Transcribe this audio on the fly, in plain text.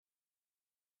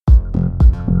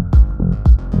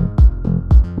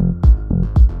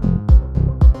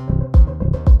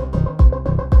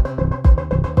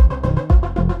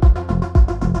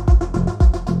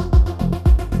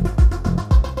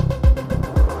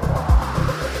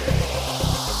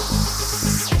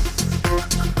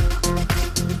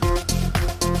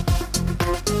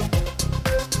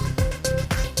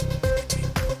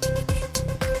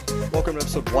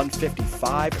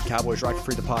55 of Cowboys Rocket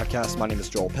Free, the podcast. My name is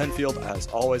Joel Penfield. As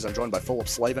always, I'm joined by Philip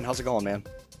Slavin. How's it going, man?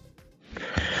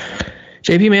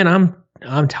 JP, man,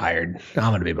 I'm tired.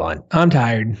 I'm going to be blunt. I'm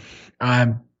tired.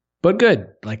 But good.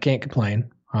 Like, can't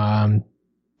complain.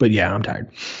 But yeah, I'm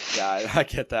tired. Yeah, I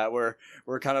get that. We're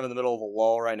kind of in the middle of a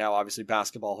lull right now. Obviously,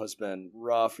 basketball has been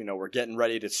rough. We're getting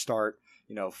ready to start,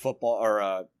 football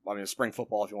or spring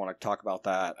football, if you want to talk about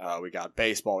that. We got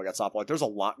baseball, we got softball. Like, there's a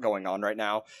lot going on right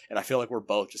now, and I feel like we're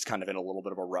both just kind of in a little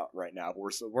bit of a rut right now.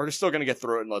 We're still going to get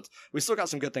through it, and we still got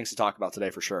some good things to talk about today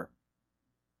for sure.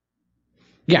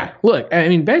 Yeah, look, I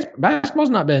mean, basketball's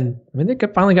not been. I mean, they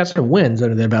finally got some wins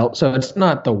under their belt, so it's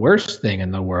not the worst thing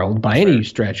in the world by any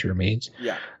stretch of means.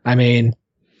 Yeah, I mean,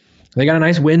 they got a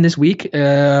nice win this week.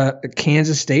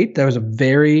 Kansas State. That was a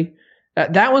very.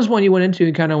 That was one you went into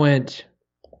and kind of went,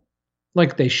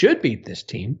 like, they should beat this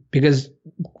team, because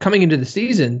coming into the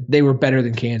season they were better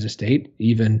than Kansas State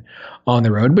even on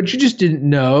the road, but you just didn't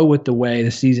know, with the way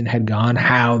the season had gone,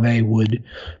 how they would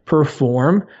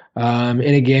perform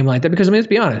in a game like that. Because, I mean, let's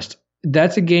be honest,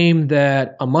 that's a game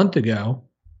that a month ago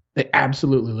they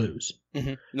absolutely lose.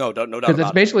 Mm-hmm. No doubt. Because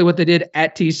that's basically what they did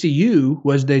at TCU.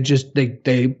 Was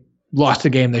they lost a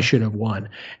game they should have won,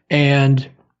 and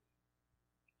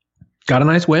got a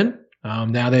nice win.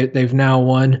 Now they've now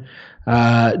won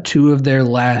 2 of their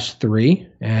last 3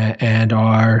 and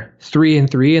are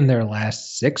 3-3 in their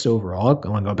last 6 overall. I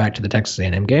want to go back to the Texas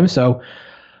A&M game. So,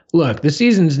 look, the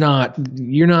season's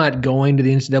you're not going to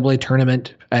the NCAA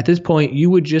tournament. At this point, you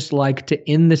would just like to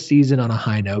end the season on a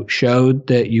high note, show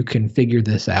that you can figure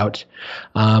this out,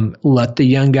 let the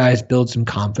young guys build some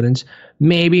confidence,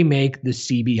 maybe make the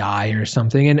CBI or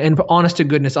something. And honest to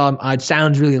goodness, it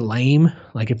sounds really lame.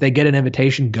 Like, if they get an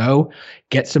invitation, go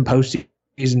get some postseason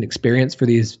experience for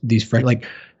these friends. Like,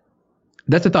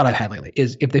 that's the thought I've had lately,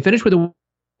 is if they finish with a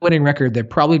winning record, they're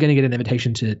probably going to get an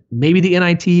invitation to maybe the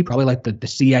NIT, probably like the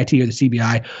CIT or the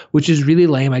CBI, which is really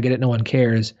lame. I get it. No one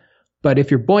cares. But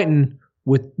if you're Boynton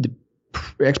with the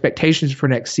expectations for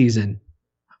next season,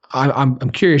 I'm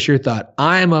curious your thought.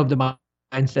 I'm of the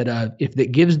mindset of, if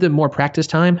it gives them more practice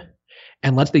time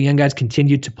and lets the young guys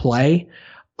continue to play,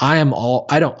 I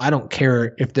don't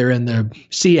care if they're in the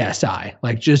CSI.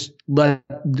 Like, just let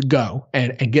go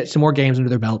and get some more games under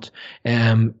their belt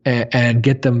and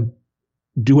get them,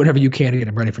 do whatever you can to get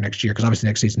them ready for next year, because obviously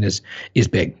next season is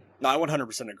big. No, I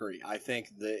 100% agree. I think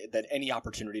that any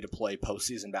opportunity to play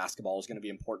postseason basketball is going to be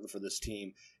important for this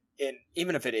team, and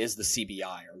even if it is the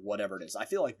CBI or whatever it is, I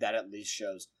feel like that at least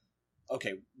shows,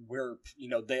 okay,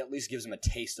 they at least gives them a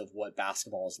taste of what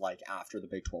basketball is like after the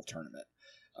Big 12 tournament.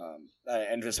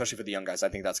 And especially for the young guys, I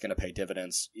think that's going to pay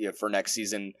dividends for next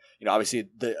season. Obviously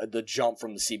the jump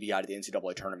from the CBI to the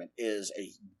NCAA tournament is a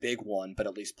big one, but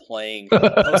at least playing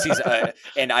postseason,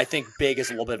 and I think big is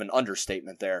a little bit of an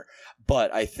understatement there.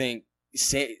 But I think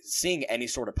seeing any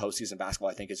sort of postseason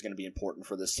basketball, I think, is going to be important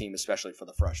for this team, especially for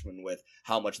the freshmen, with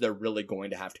how much they're really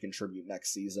going to have to contribute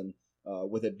next season.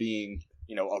 With it being,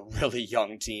 a really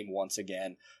young team once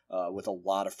again, with a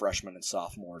lot of freshmen and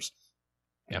sophomores.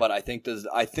 Yeah. But I think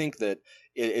that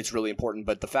it's really important.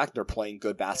 But the fact they're playing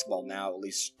good basketball now at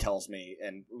least tells me,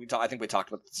 and I think we talked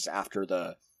about this after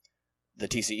the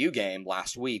TCU game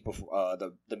last week, before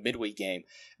the midweek game,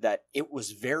 that it would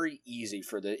be very easy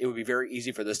for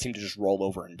this team to just roll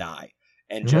over and die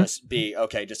and just be,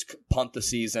 okay, just punt the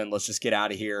season. Let's just get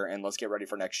out of here and let's get ready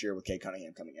for next year with Cade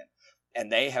Cunningham coming in.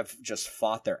 And they have just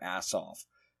fought their ass off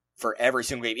for every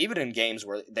single game, even in games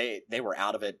where they were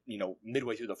out of it,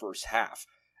 midway through the first half.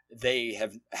 They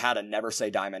have had a never say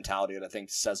die mentality that I think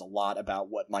says a lot about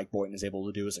what Mike Boynton is able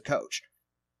to do as a coach.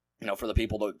 For the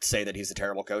people that say that he's a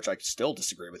terrible coach, I still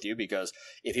disagree with you, because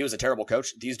if he was a terrible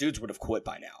coach, these dudes would have quit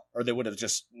by now, or they would have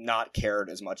just not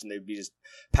cared as much, and they'd be just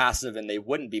passive, and they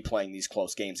wouldn't be playing these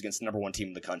close games against the number 1 team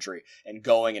in the country and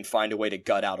going and find a way to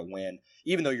gut out a win,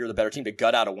 even though you're the better team, to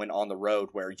gut out a win on the road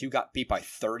where you got beat by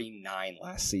 39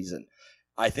 last season.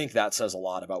 I think that says a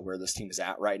lot about where this team is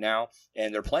at right now,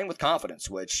 and they're playing with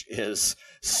confidence, which is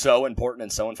so important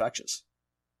and so infectious.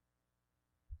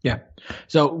 Yeah.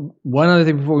 So one other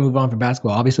thing before we move on from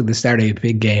basketball, obviously this Saturday, a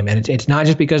big game, and it's not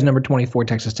just because number 24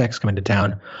 Texas Tech's coming to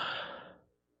town.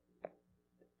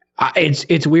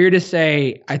 It's weird to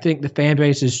say. I think the fan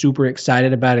base is super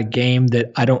excited about a game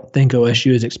that I don't think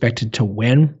OSU is expected to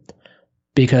win,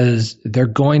 because they're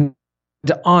going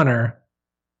to honor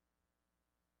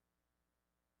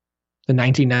the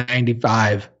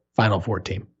 1995 Final Four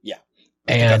team. Yeah.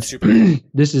 And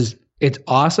it's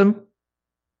awesome.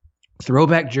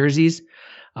 Throwback jerseys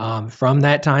from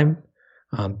that time.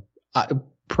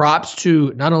 Props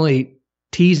to not only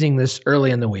teasing this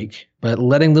early in the week, but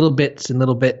letting little bits and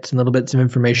little bits and little bits of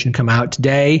information come out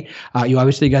today. You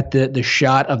obviously got the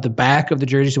shot of the back of the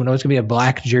jersey, so we know it's going to be a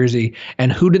black jersey.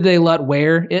 And who did they let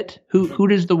wear it? Who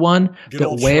does the one Good that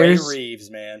old wears Trey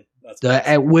Reeves, man?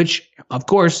 at which, of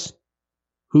course,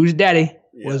 whose daddy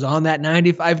was on that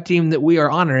 95 team that we are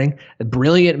honoring? A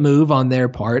brilliant move on their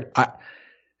part. Can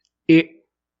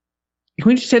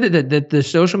we just say that the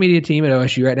social media team at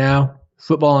OSU right now,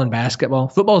 football and basketball,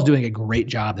 football is doing a great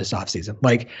job this offseason.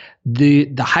 Like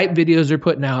the hype videos they're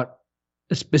putting out,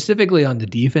 specifically on the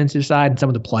defensive side and some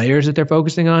of the players that they're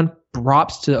focusing on,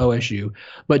 props to OSU.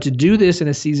 But to do this in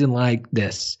a season like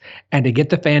this and to get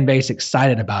the fan base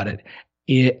excited about it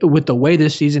with the way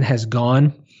this season has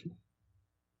gone,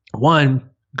 one,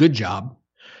 good job.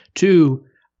 Two,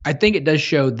 I think it does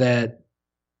show that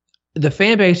the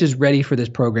fan base is ready for this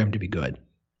program to be good.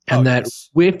 And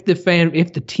if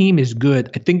the team is good,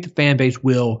 I think the fan base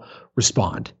will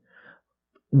respond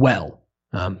well.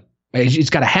 It's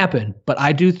got to happen, but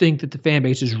I do think that the fan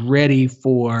base is ready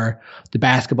for the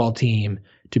basketball team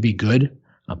to be good.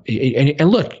 And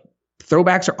look,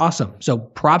 throwbacks are awesome. So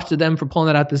props to them for pulling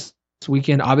that out this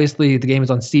weekend. Obviously, the game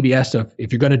is on CBS, so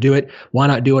if you're going to do it, why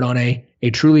not do it on a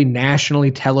truly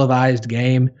nationally televised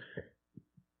game?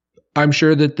 I'm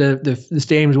sure that the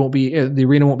stadiums won't be, the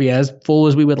arena won't be as full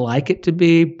as we would like it to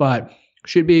be, but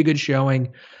should be a good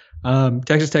showing.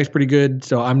 Texas Tech's pretty good,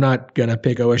 so I'm not going to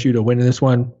pick OSU to win in this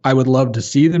one. I would love to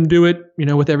see them do it,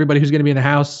 with everybody who's going to be in the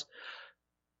house.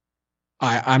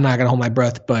 I'm not going to hold my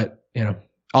breath, but,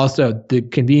 also the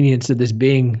convenience of this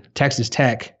being Texas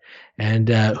Tech and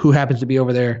who happens to be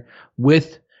over there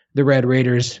with the Red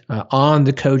Raiders on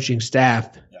the coaching staff.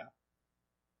 Yeah.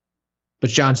 But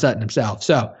John Sutton himself.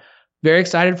 So, very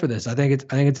excited for this. I think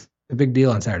it's a big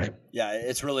deal on Saturday. Yeah,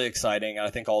 it's really exciting. And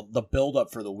I think all the build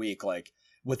up for the week, like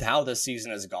with how this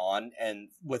season has gone and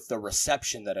with the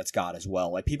reception that it's got as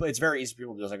well. Like it's very easy for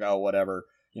people to just like, oh, whatever,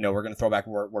 we're going to throw back.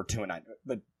 We're 2-9,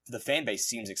 but the fan base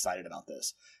seems excited about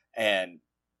this. And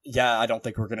yeah, I don't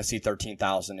think we're going to see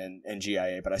 13,000 in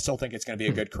GIA, but I still think it's going to be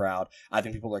a good crowd. I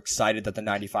think people are excited that the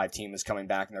 95 team is coming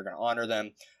back and they're going to honor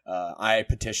them. I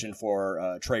petitioned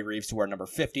for Trey Reeves to wear number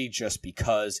 50 just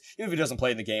because, even if he doesn't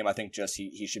play in the game, I think just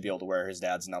he should be able to wear his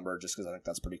dad's number just because I think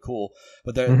that's pretty cool.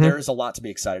 But there is a lot to be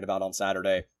excited about on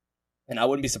Saturday. And I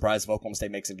wouldn't be surprised if Oklahoma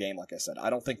State makes a game, like I said. I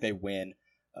don't think they win.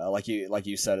 Like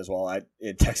you said as well,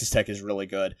 Texas Tech is really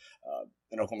good.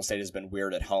 And Oklahoma State has been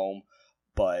weird at home.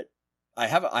 But I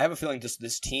have a feeling just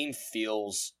this team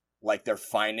feels like they're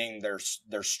finding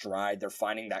their stride. They're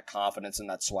finding that confidence and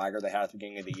that swagger they had at the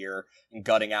beginning of the year and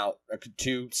gutting out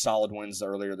 2 solid wins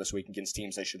earlier this week against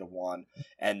teams they should have won.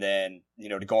 And then,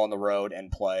 to go on the road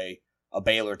and play a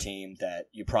Baylor team that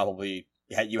you probably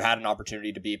had an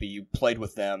opportunity to beat, but you played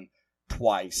with them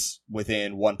twice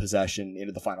within one possession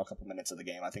into the final couple minutes of the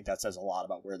game. I think that says a lot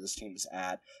about where this team is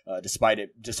at, despite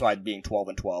being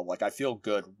 12-12. Like, I feel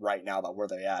good right now about where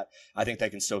they're at. I think they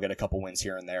can still get a couple wins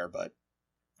here and there, but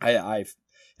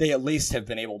they at least have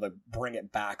been able to bring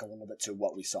it back a little bit to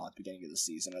what we saw at the beginning of the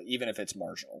season, even if it's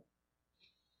marginal.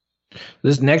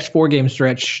 This next 4-game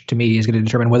stretch to me is going to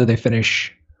determine whether they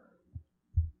finish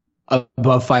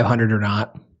above 500 or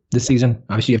not this season.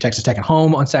 Obviously, you have Texas Tech at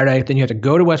home on Saturday. Then you have to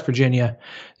go to West Virginia.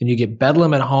 Then you get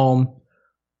Bedlam at home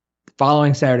the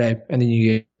following Saturday. And then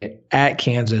you get at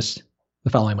Kansas the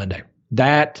following Monday.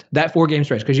 That 4-game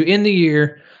stretch. Because you end the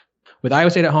year with Iowa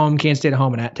State at home, Kansas State at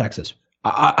home, and at Texas.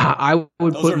 I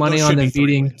would put money on them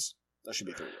beating. Those should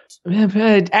be 3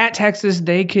 wins. At Texas,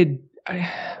 they could.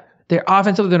 They're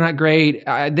offensively, they're not great.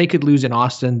 They could lose in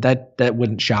Austin. That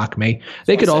wouldn't shock me.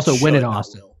 They could also win in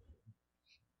Austin.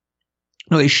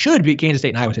 No, they should beat Kansas State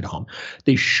and Iowa State at home.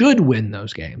 They should win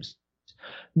those games.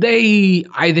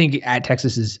 I think at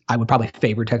Texas I would probably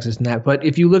favor Texas in that. But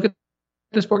if you look at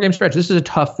this 4-game stretch, this is a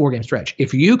tough 4-game stretch.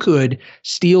 If you could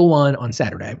steal one on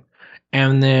Saturday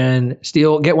and then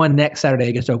get one next Saturday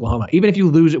against Oklahoma, even if you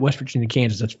lose at West Virginia,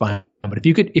 Kansas, that's fine. But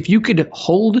if you could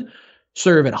hold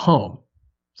serve at home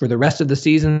for the rest of the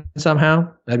season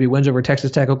somehow, that'd be wins over Texas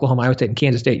Tech, Oklahoma, Iowa State, and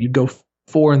Kansas State. You'd go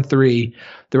 4-3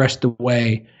 the rest of the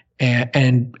way.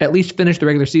 And at least finish the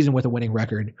regular season with a winning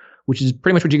record, which is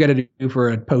pretty much what you got to do for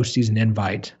a postseason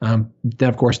invite. Then,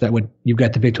 of course, you've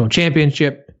got the Big 12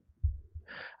 championship,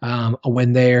 a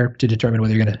win there to determine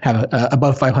whether you're going to have a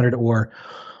above 500 or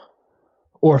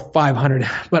 500.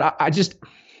 But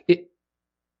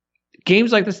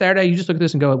games like this Saturday, you just look at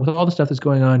this and go, with all the stuff that's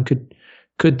going on,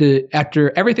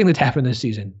 after everything that's happened this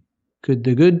season, could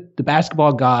the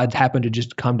basketball gods happen to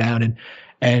just come down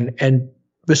and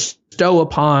bestow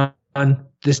upon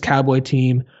this Cowboy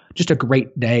team just a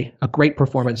great day, a great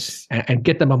performance, and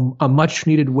get them a much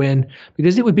needed win,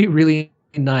 because it would be really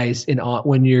nice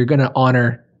when you're going to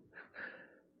honor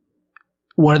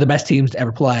one of the best teams to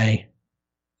ever play.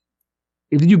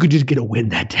 If you could just get a win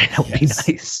that day, that would be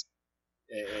nice.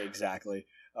 Exactly.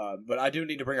 But I do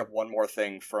need to bring up one more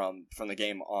thing from the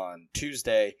game on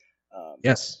Tuesday.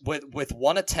 Yes. With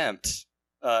one attempt,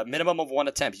 minimum of one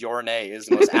attempt, Yorane is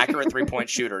the most accurate 3-point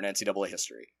shooter in NCAA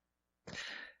history.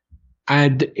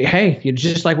 And hey,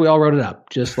 just like we all wrote it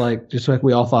up, just like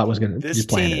we all thought was going to. This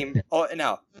team.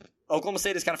 Now Oklahoma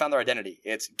State has kind of found their identity.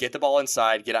 It's get the ball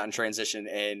inside, get out in transition,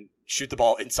 and shoot the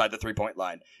ball inside the 3-point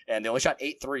line. And they only shot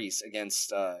 8 threes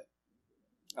against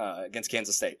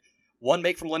Kansas State. 1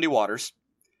 make from Lindy Waters,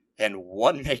 and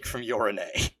 1 make from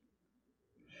Yorane.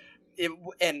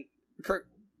 And Kirk,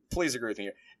 please agree with me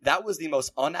here. That was the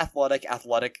most unathletic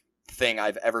athletic thing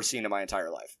I've ever seen in my entire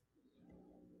life.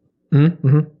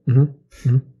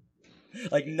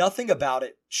 Like, nothing about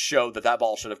it showed that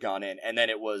ball should have gone in, and then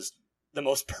it was the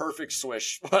most perfect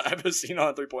swish I've ever seen on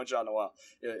a 3-point shot in a while.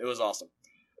 It was awesome.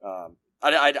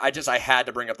 I had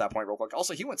to bring up that point real quick.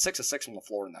 Also, he went 6 of 6 from the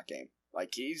floor in that game.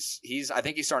 Like, I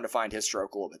think he's starting to find his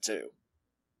stroke a little bit too.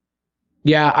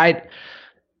 Yeah,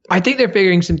 I think they're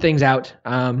figuring some things out.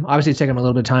 Obviously, it's taking them a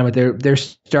little bit of time, but they're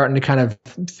starting to kind of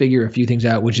figure a few things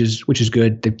out, which is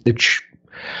good. They're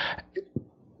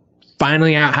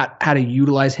finally out how to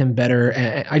utilize him better.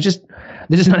 And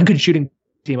this is not a good shooting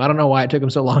team. I don't know why it took them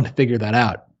so long to figure that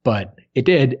out, but it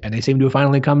did, and they seem to have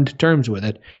finally come to terms with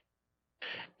it,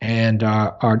 and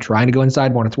are trying to go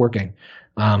inside more. And it's working.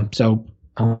 So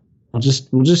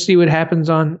we'll just see what happens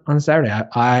on Saturday.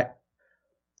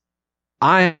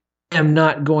 I am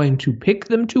not going to pick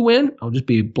them to win. I'll just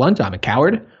be blunt. I'm a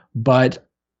coward, but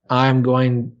I'm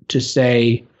going to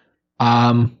say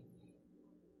I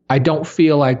don't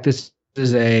feel like this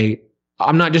is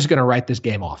I'm not just going to write this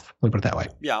game off. Let me put it that way.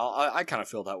 Yeah, I kind of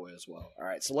feel that way as well. All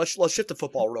right, so let's shift to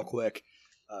football real quick.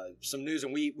 Some news,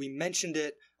 and we mentioned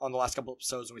it on the last couple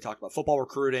episodes when we talked about football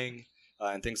recruiting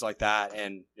and things like that.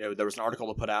 And there was an article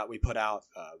we put out.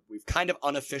 We've kind of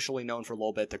unofficially known for a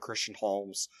little bit that Christian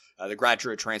Holmes, the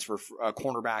graduate transfer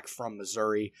cornerback from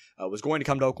Missouri, was going to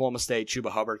come to Oklahoma State. Chuba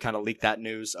Hubbard kind of leaked that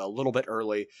news a little bit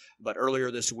early, but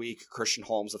earlier this week, Christian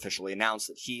Holmes officially announced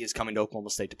that he is coming to Oklahoma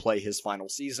State to play his final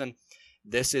season.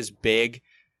 This is big.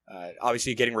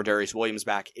 Obviously, getting Rodarius Williams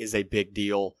back is a big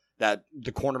deal. That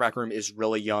the cornerback room is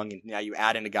really young, and now you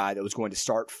add in a guy that was going to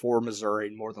start for Missouri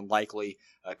more than likely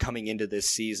coming into this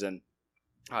season.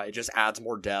 It just adds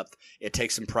more depth. It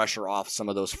takes some pressure off some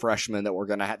of those freshmen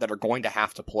that that are going to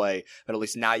have to play. But at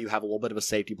least now you have a little bit of a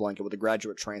safety blanket with a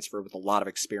graduate transfer with a lot of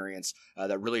experience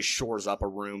that really shores up a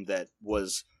room that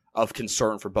was of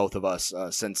concern for both of us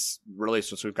since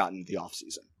we've gotten into the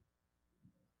offseason.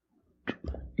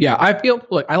 Yeah,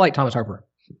 I like Thomas Harper.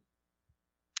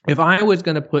 If I was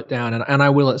going to put down, and I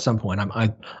will at some point,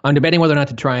 I'm debating whether or not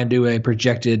to try and do a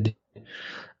projected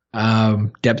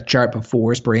depth chart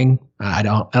before spring. I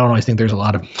don't always think there's a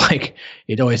lot of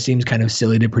it always seems kind of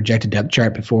silly to project a depth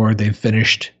chart before they've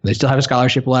finished. They still have a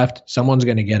scholarship left. Someone's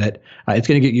going to get it. It's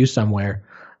going to get used somewhere.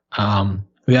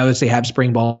 We obviously have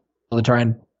spring ball to try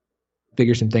and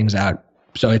figure some things out.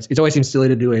 So it always seems silly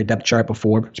to do a depth chart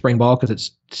before spring ball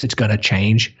because it's going to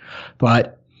change.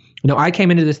 But I came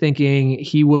into this thinking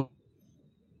he was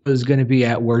going to be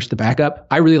at worst the backup.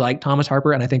 I really like Thomas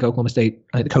Harper, and I think Oklahoma State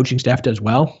the coaching staff does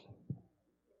well.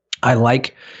 I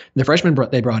like the freshmen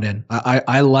they brought in.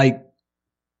 I like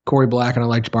Corey Black, and I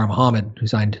like Jabbar Muhammad, who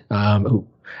signed, who,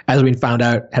 as we found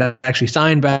out, had actually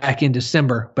signed back in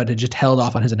December, but had just held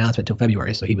off on his announcement until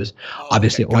February. So he was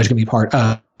obviously always going to be part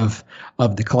of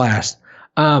the class.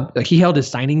 He held his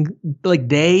signing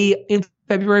day in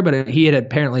February, but he had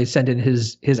apparently sent in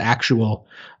his actual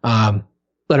signed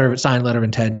letter of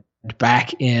intent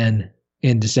back in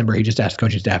December. He just asked the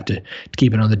coaching staff to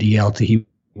keep it on the DL till he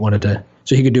wanted to,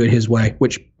 so he could do it his way.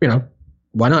 Which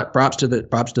why not? Props to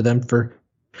them for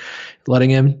letting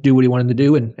him do what he wanted to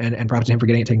do, and props to him for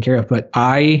getting it taken care of. But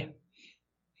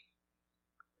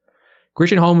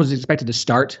Christian Holmes was expected to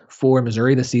start for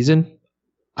Missouri this season.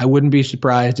 I wouldn't be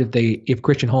surprised if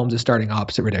Christian Holmes is starting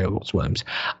opposite Rodarius Williams.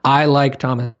 I like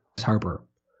Thomas Harper.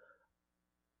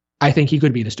 I think he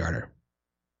could be the starter,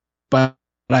 but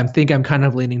I'm kind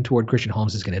of leaning toward Christian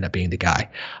Holmes is going to end up being the guy.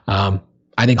 I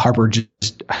think Harper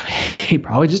he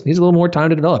probably just needs a little more time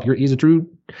to develop. He's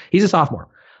a sophomore.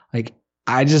 I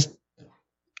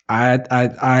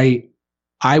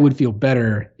would feel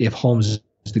better if Holmes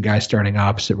is the guy starting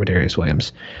opposite Rodarius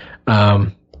Williams.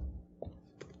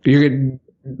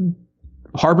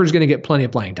 Harper's going to get plenty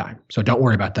of playing time, so don't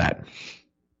worry about that.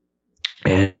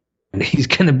 And he's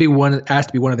going to be has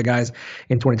to be one of the guys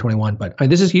in 2021. But I mean,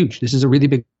 this is huge. This is a really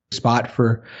big spot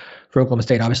for Oklahoma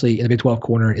State. Obviously, in the Big 12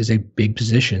 corner is a big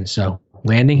position. So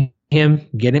landing him,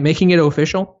 making it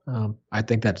official, I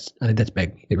think that's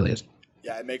big. It really is.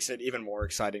 Yeah, it makes it even more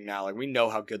exciting now. Like, we know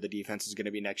how good the defense is going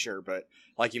to be next year, but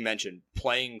like you mentioned,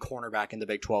 playing cornerback in the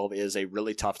Big 12 is a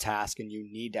really tough task, and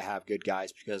you need to have good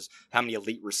guys because how many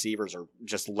elite receivers are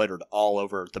just littered all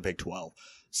over the Big 12.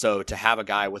 So to have a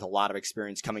guy with a lot of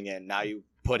experience coming in, now you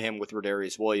put him with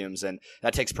Rodarius Williams, and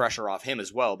that takes pressure off him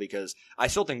as well, because I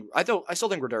still think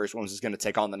Rodarius Williams is going to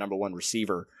take on the number one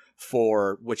receiver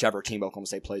for whichever team Oklahoma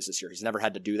State plays this year. He's never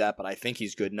had to do that, but I think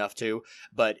he's good enough to.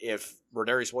 But if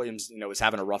Rodarius Williams, is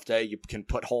having a rough day, you can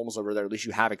put Holmes over there. At least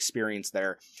you have experience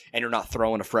there, and you're not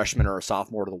throwing a freshman or a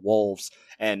sophomore to the Wolves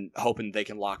and hoping they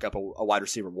can lock up a wide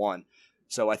receiver one.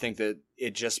 So I think that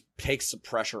it just takes the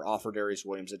pressure off Rodarius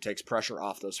Williams. It takes pressure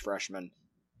off those freshmen,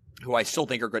 who I still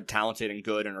think are good, talented, and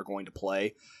good, and are going to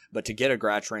play. But to get a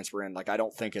grad transfer in, I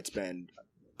don't think it's been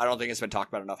talked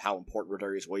about enough how important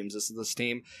Rodarius Williams is to this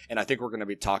team. And I think we're going to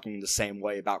be talking the same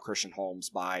way about Christian Holmes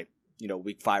by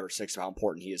week 5 or 6 of how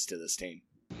important he is to this team.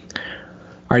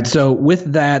 All right, so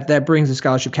with that brings the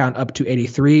scholarship count up to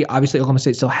 83. Obviously, Oklahoma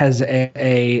State still has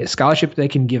a scholarship they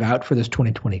can give out for this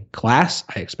 2020 class.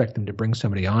 I expect them to bring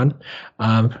somebody on.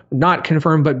 Not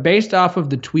confirmed, but based off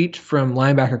of the tweet from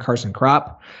linebacker Carson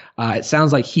Kropp, it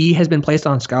sounds like he has been placed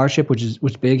on scholarship, which is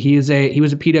big. He was a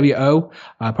PWO,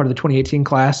 part of the 2018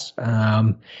 class.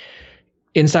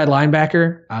 Inside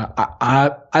linebacker.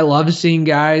 I love seeing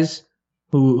guys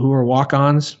who are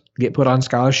walk-ons get put on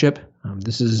scholarship.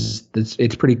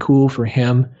 It's pretty cool for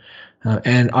him.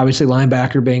 And obviously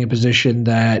linebacker being a position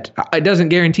that it doesn't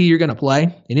guarantee you're going to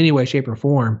play in any way, shape, or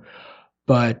form.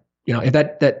 But, if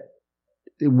that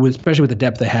was, especially with the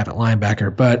depth they have at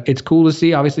linebacker, but it's cool to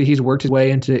see. Obviously he's worked his way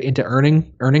into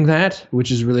earning that, which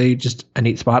is really just a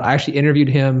neat spot. I actually interviewed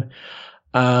him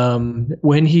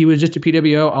when he was just a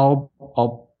PWO.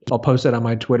 I'll post that on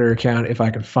my Twitter account if I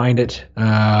can find it.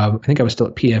 I think I was still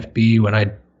at PFB when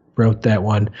I wrote that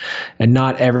one, and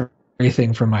not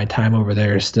everything from my time over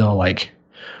there still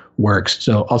works.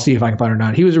 So I'll see if I can find it or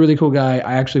not. He was a really cool guy.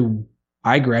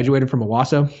 I graduated from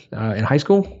Owasso in high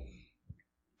school,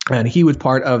 and he was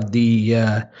part of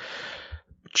the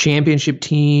championship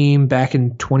team back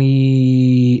in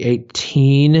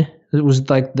 2018. It was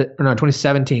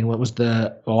 2017. What was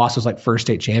the Owasso's first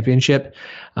state championship?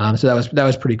 So that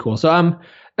was pretty cool. So I'm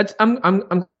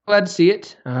glad to see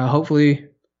it. Hopefully,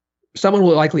 someone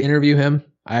will likely interview him.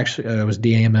 I actually was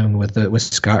DMing with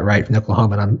Scott Wright from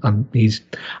Oklahoma, and I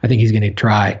think he's going to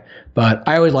try. But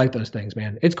I always like those things,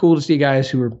 man. It's cool to see guys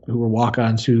who are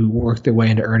walk-ons who work their way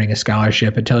into earning a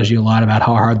scholarship. It tells you a lot about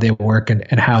how hard they work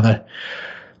and how the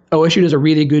OSU does a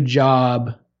really good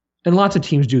job. And lots of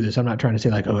teams do this. I'm not trying to say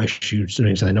OSU is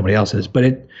doing something nobody else is,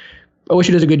 but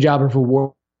OSU does a good job of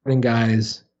rewarding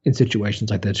guys in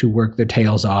situations like this who work their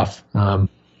tails off to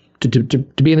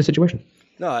be in the situation.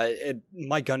 No,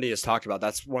 Mike Gundy has talked about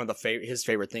that's one of his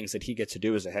favorite things that he gets to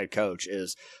do as a head coach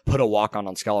is put a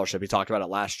walk-on scholarship. He talked about it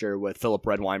last year with Philip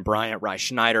Redwine Bryant, Ry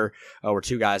Schneider were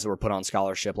two guys that were put on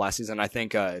scholarship last season. I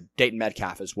think Dayton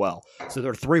Metcalf as well. So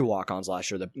there were 3 walk-ons last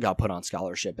year that got put on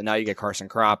scholarship, and now you get Carson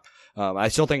Kropp. I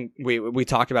still think we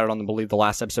talked about it on the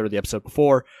last episode or the episode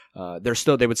before.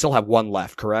 They would still have 1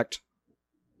 left, correct?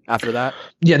 After that,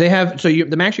 yeah, they have. So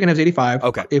the max you can have is 85.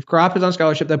 Okay. If Kropp is on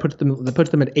scholarship, that puts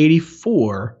them at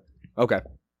 84. Okay.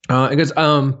 Because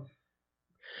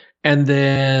and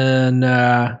then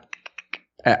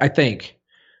I think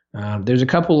there's a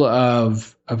couple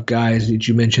of guys that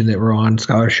you mentioned that were on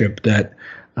scholarship that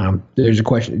there's a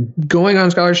question. Going on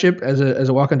scholarship as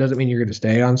a walk-on doesn't mean you're going to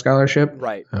stay on scholarship.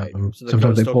 Right. So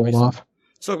sometimes they pull them off.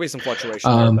 So there could be some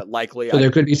fluctuation there, but likely. So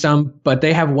there could be some, but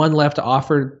they have 1 left to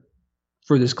offer.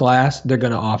 For this class, they're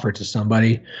going to offer it to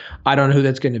somebody. I don't know who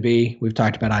that's going to be. We've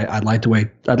talked about. I'd like to wait.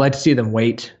 I'd like to see them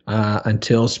wait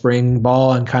until spring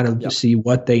ball and kind of see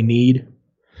what they need.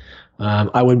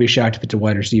 I wouldn't be shocked if it's a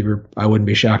wide receiver. I wouldn't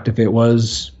be shocked if it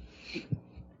was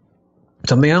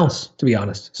something else, to be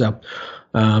honest. So,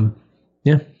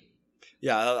 yeah.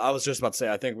 Yeah, I was just about to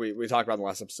say. I think we talked about in the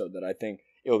last episode that I think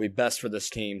it would be best for this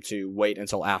team to wait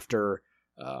until after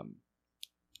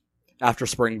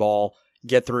spring ball.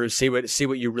 Get through, see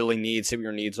what you really need, see what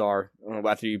your needs are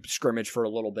after you scrimmage for a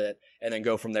little bit, and then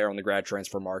go from there on the grad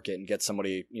transfer market and get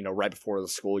somebody right before the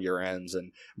school year ends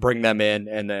and bring them in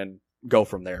and then go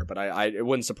from there. But it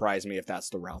wouldn't surprise me if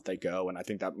that's the route they go, and I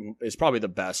think that is probably the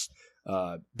best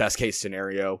best case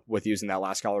scenario with using that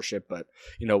last scholarship, but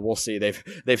we'll see.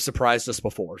 They've surprised us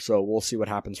before, so we'll see what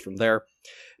happens from there.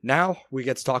 Now we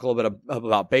get to talk a little bit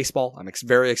about baseball. I'm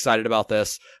very excited about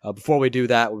this. Before we do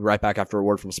that, we'll be right back after a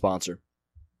word from sponsor.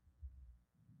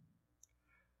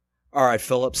 All right,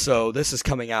 Philip. So this is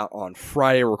coming out on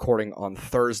Friday, recording on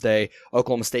Thursday.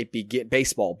 Oklahoma State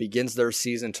baseball begins their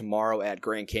season tomorrow at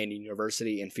Grand Canyon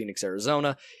University in Phoenix,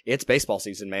 Arizona. It's baseball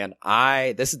season, man.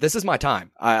 This is my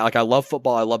time. I love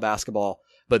football. I love basketball,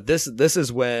 but this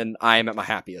is when I am at my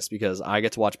happiest because I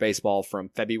get to watch baseball from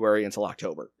February until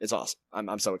October. It's awesome.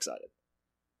 I'm so excited.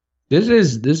 This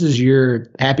is your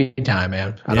happy time,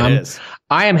 man. And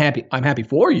I am happy. I'm happy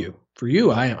for you. For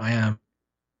you, I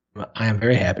am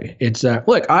very happy. It's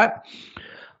look, I'm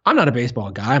not a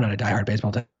baseball guy. I'm not a diehard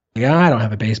baseball guy. I don't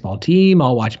have a baseball team.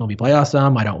 I'll watch MLB playoffs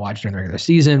some. I don't watch during the regular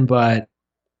season, but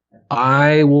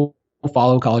I will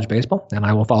follow college baseball and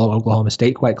I will follow Oklahoma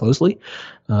State quite closely.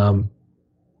 And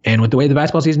with the way the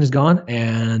basketball season has gone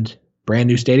and brand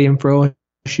new stadium for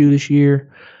OSU this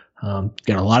year, got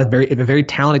a lot of very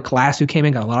talented class who came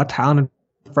in, got a lot of talented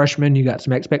freshmen. You got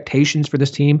some expectations for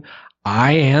this team.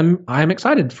 I'm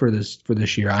excited for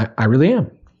this year. I really am.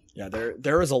 Yeah,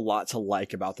 there is a lot to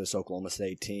like about this Oklahoma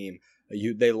State team.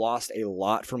 They lost a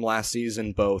lot from last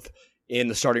season, both in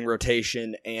the starting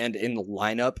rotation and in the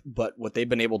lineup. But what they've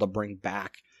been able to bring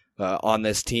back on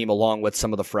this team, along with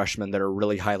some of the freshmen that are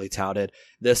really highly touted,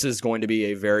 this is going to be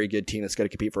a very good team that's going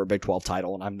to compete for a Big 12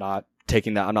 title. And I'm not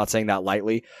saying that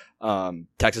lightly.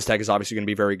 Texas Tech is obviously going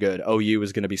to be very good. OU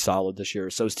is going to be solid this year.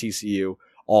 So is TCU.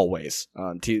 Always.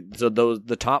 So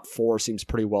the top four seems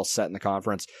pretty well set in the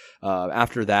conference.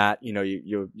 After that,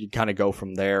 you kind of go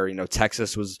from there.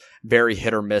 Texas was very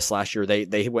hit or miss last year.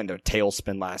 They went into a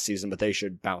tailspin last season, but they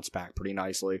should bounce back pretty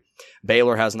nicely.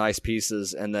 Baylor has nice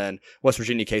pieces, and then West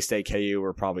Virginia, K-State, KU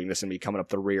are probably just going to be coming up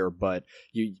the rear. But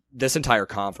this entire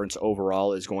conference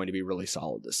overall is going to be really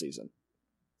solid this season.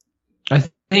 I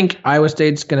think Iowa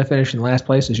State's going to finish in last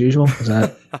place as usual. Is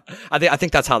that? I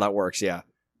think that's how that works. Yeah.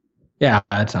 Yeah,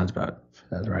 that's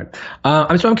right.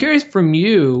 So I'm curious from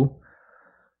you.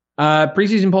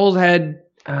 Preseason polls had.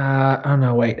 Oh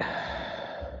no, wait.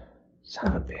 Son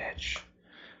of a bitch.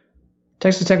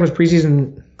 Texas Tech was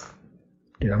preseason.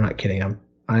 Dude, I'm not kidding.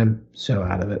 I'm so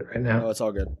out of it right now. No, it's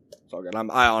all good. It's all good.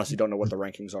 I honestly don't know what the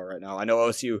rankings are right now. I know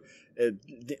OSU.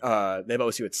 They have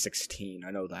OSU at 16.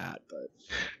 I know that, but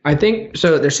I think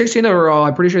so. They're 16 overall.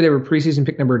 I'm pretty sure they were preseason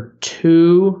pick number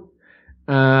 2.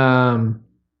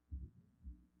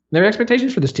 There are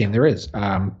expectations for this team. There is.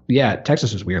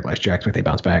 Texas was weird last year. I expect they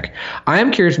bounce back. I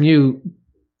am curious from you,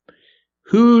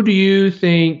 who do you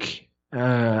think,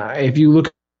 if you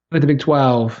look at the Big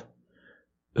 12,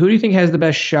 who do you think has the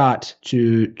best shot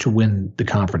to win the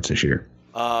conference this year?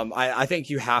 I think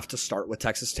you have to start with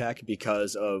Texas Tech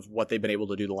because of what they've been able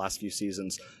to do the last few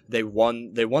seasons. They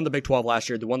won the Big 12 last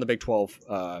year. They won the Big 12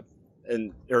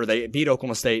 or they beat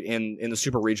Oklahoma State in the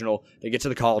Super Regional. They get to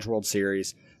the College World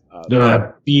Series.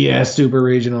 BS Super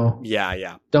Regional.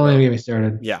 Yeah. Don't even get me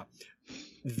started. Yeah.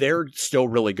 They're still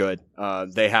really good.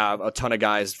 They have a ton of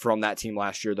guys from that team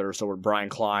last year that are still Brian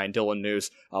Klein, Dylan Neuse.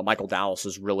 Michael Dallas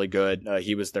is really good.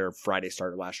 He was their Friday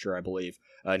starter last year, I believe.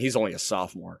 And he's only a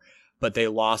sophomore. But they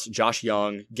lost Josh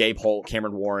Young, Gabe Holt,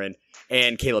 Cameron Warren,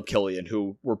 and Caleb Killian,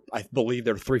 who were, I believe,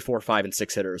 they're 3, 4, 5, and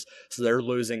 6 hitters. So they're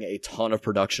losing a ton of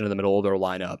production in the middle of their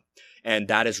lineup. And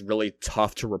that is really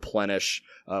tough to replenish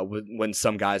when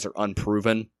some guys are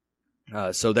unproven.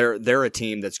 So they're a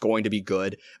team that's going to be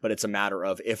good, but it's a matter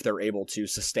of if they're able to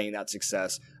sustain that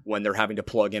success when they're having to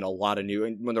plug in a lot of new,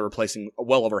 and when they're replacing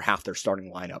well over half their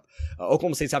starting lineup.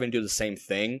 Oklahoma State's having to do the same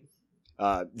thing.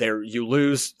 You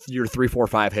lose your 3, 4,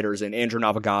 5 hitters in Andrew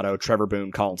Navigado, Trevor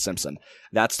Boone, Colin Simpson.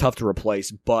 That's tough to replace,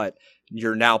 but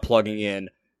you're now plugging in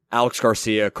Alex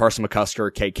Garcia, Carson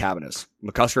McCusker, Cade Cabanis.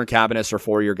 McCusker and Cabanis are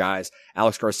 4-year guys.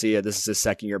 Alex Garcia, this is his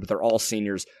second year, but they're all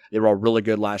seniors. They were all really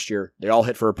good last year. They all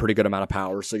hit for a pretty good amount of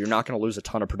power, so you're not going to lose a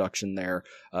ton of production there.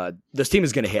 This team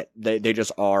is going to hit. They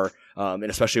just are, and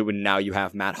especially when now you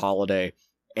have Matt Holliday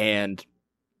and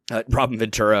Robin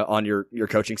Ventura on your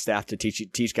coaching staff to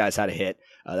teach guys how to hit.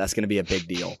 That's going to be a big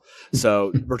deal.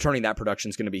 So returning that production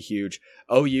is going to be huge.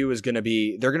 OU is they're going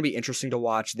to be interesting to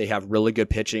watch. They have really good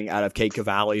pitching out of Cade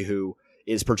Cavalli, who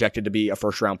is projected to be a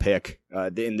first round pick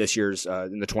in this year's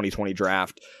in the 2020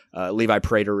 draft. Levi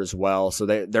Prater as well. So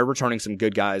they're returning some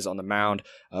good guys on the mound.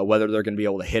 Whether they're going to be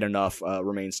able to hit enough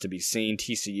remains to be seen.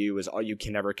 TCU is you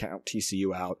can never count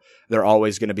TCU out. They're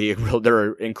always going to be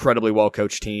they're an incredibly well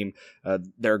coached team.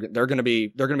 They're going to be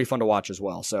fun to watch as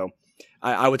well. So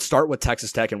I would start with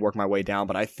Texas Tech and work my way down,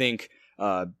 but I think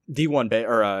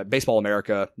Baseball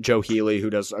America, Joe Healy, who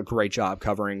does a great job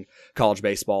covering college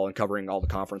baseball and covering all the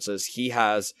conferences. He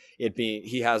has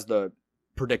the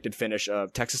predicted finish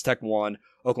of Texas Tech 1,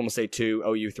 Oklahoma State 2,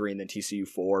 OU 3, and then TCU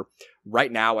 4.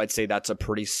 Right now, I'd say that's a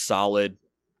pretty solid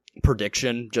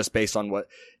prediction just based on what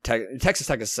Texas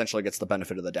Tech essentially gets the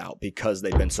benefit of the doubt because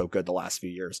they've been so good the last few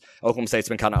years. Oklahoma State's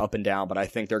been kind of up and down, but I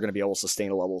think they're going to be able to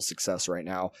sustain a level of success right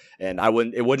now. And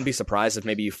it wouldn't be surprised if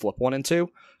maybe you flip 1 and 2.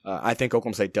 I think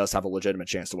Oklahoma State does have a legitimate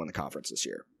chance to win the conference this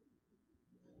year.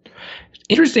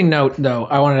 Interesting note, though,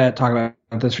 I wanted to talk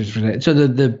about this for a second. So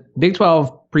the Big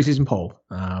 12 preseason poll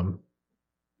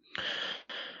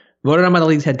voted on by the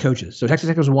league's head coaches. So Texas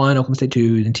Tech was 1, Oklahoma State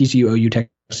 2, then TCU, OU,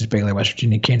 Texas, Baylor, West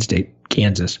Virginia, Kansas State,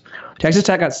 Kansas. Texas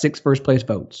Tech got 6 first-place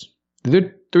votes.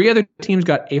 The 3 other teams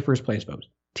got a first-place vote.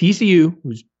 TCU,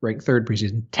 who's ranked 3rd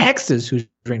preseason, Texas, who's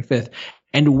ranked 5th,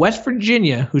 and West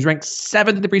Virginia, who's ranked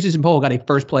 7th in the preseason poll, got a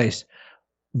first-place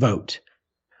vote,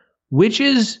 which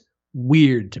is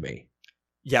weird to me.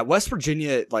 Yeah, West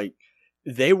Virginia, like,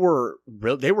 they were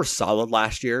solid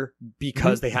last year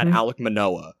because they had Alek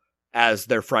Manoah as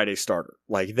their Friday starter.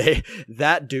 Like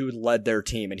that dude led their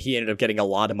team and he ended up getting a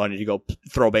lot of money to go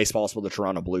throw baseballs for the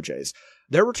Toronto Blue Jays.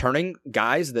 They're returning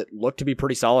guys that look to be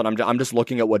pretty solid. I'm just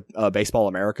looking at what Baseball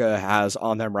America has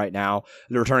on them right now.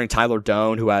 They're returning Tyler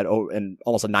Doan, who had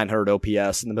almost a 900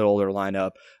 OPS in the middle of their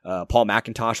lineup. Paul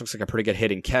McIntosh looks like a pretty good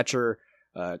hitting catcher.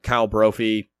 Kyle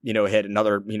Brophy, hit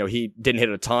another, he didn't hit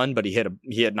a ton, but he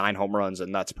hit 9 home runs,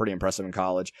 and that's pretty impressive in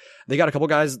college. They got a couple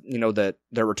guys, that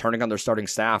they're returning on their starting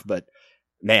staff, but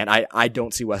man, I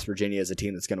don't see West Virginia as a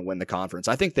team that's going to win the conference.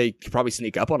 I think they could probably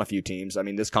sneak up on a few teams. I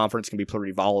mean, this conference can be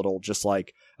pretty volatile, just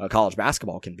like college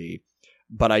basketball can be,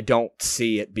 but I don't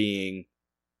see it being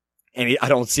I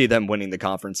don't see them winning the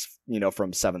conference,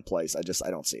 from 7th place. I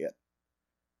don't see it.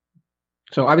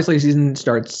 So obviously the season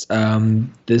starts,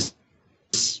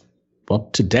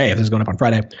 today, if this is going up on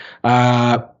Friday.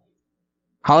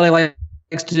 Holiday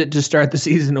likes to start the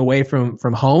season away from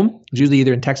home. It's usually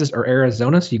either in Texas or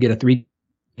Arizona. So you get a 4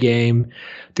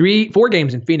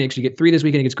 games in Phoenix. You get 3 this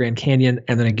weekend against Grand Canyon,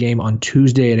 and then a game on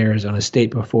Tuesday at Arizona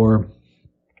State before.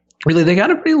 Really, they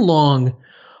got a pretty long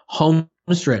home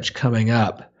stretch coming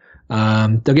up.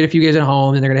 They'll get a few games at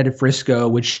home, and they're going to head to Frisco,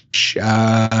 which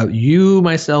you,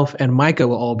 myself, and Micah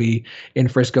will all be in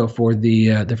Frisco for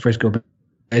the Frisco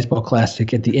Baseball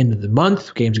Classic at the end of the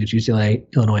month. Games against UCLA,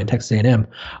 Illinois, and Texas A&M.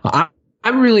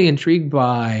 I'm really intrigued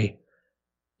by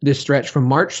this stretch from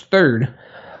March 3rd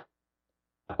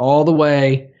all the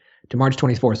way to March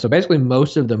 24th. So basically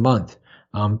most of the month,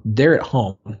 they're at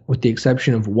home, with the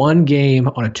exception of 1 game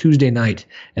on a Tuesday night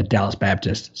at Dallas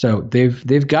Baptist. So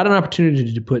they've got an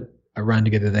opportunity to put a run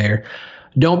together there.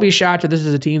 Don't be shocked if this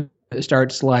is a team that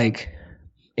starts like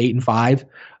 8-5.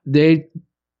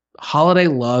 Holiday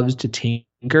loves to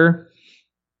tinker,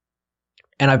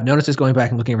 and I've noticed this going back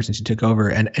and looking ever since he took over.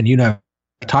 And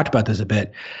I've talked about this a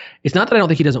bit. It's not that I don't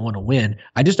think he doesn't want to win.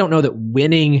 I just don't know that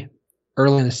winning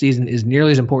early in the season is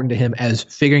nearly as important to him as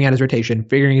figuring out his rotation,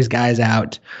 figuring his guys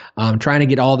out, trying to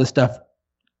get all this stuff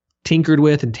tinkered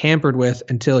with and tampered with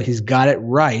until he's got it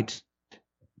right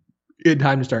in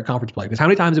time to start conference play. Because how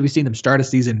many times have we seen them start a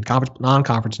season, conference,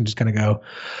 non-conference, and just kind of go,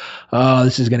 oh,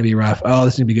 this is going to be rough. Oh,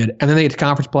 this is going to be good. And then they get to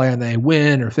conference play and they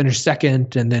win or finish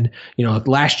second. And then,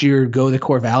 last year go to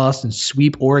Corvallis and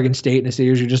sweep Oregon State in a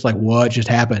series. You're just like, what just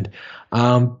happened?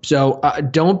 So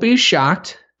don't be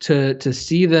shocked to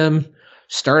see them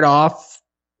start off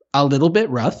a little bit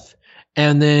rough,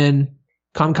 and then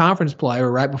come conference play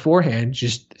or right beforehand,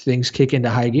 just things kick into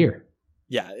high gear.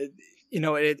 Yeah.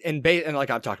 And like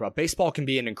I've talked about, baseball can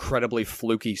be an incredibly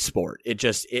fluky sport.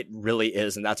 It really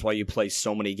is. And that's why you play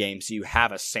so many games. So you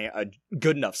have a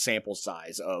good enough sample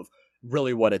size of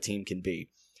really what a team can be.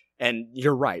 And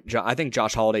you're right. I think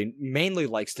Josh Holiday mainly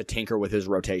likes to tinker with his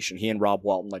rotation. He and Rob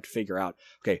Walton like to figure out,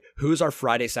 okay, who's our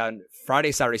Friday,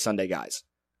 Saturday, Sunday guys?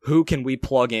 Who can we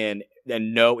plug in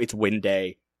and know it's win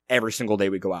day every single day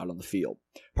we go out on the field?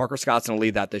 Parker Scott's going to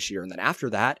lead that this year. And then after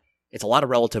that, it's a lot of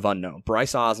relative unknown.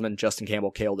 Bryce Osmond, Justin Campbell,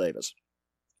 Cale Davis.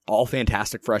 All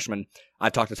fantastic freshmen.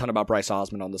 I've talked a ton about Bryce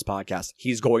Osmond on this podcast.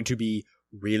 He's going to be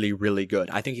really, really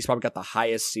good. I think he's probably got the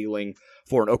highest ceiling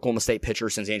for an Oklahoma State pitcher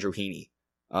since Andrew Heaney.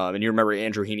 And you remember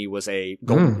Andrew Heaney was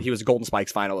he was a Golden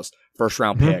Spikes finalist, first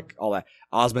round pick, all that.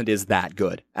 Osmond is that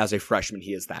good. As a freshman,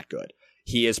 he is that good.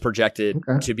 He is projected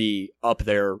to be up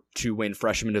there to win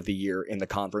Freshman of the Year in the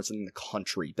conference and in the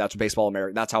country. That's Baseball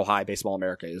America. That's how high Baseball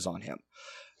America is on him.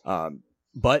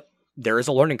 But there is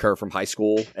a learning curve from high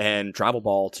school and travel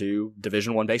ball to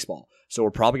Division I baseball. So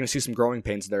we're probably going to see some growing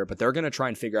pains there, but they're going to try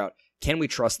and figure out, can we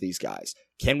trust these guys?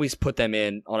 Can we put them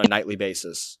in on a nightly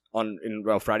basis on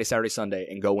Friday, Saturday, Sunday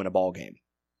and go win a ball game?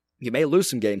 You may lose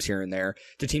some games here and there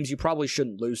to teams you probably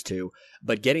shouldn't lose to,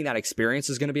 but getting that experience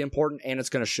is going to be important, and it's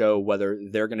going to show whether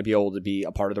they're going to be able to be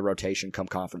a part of the rotation come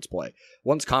conference play.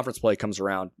 Once conference play comes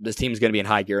around, this team's going to be in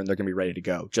high gear, and they're going to be ready to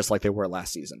go, just like they were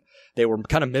last season. They were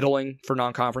kind of middling for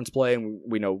non-conference play, and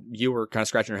we know you were kind of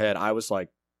scratching your head. I was like,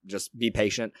 just be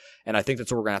patient, and I think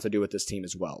that's what we're going to have to do with this team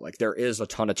as well. Like, there is a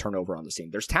ton of turnover on this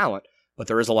team. There's talent, but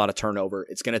there is a lot of turnover.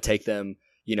 It's going to take them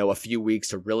a few weeks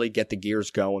to really get the gears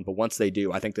going. But once they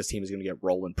do, I think this team is going to get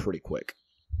rolling pretty quick.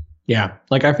 Yeah.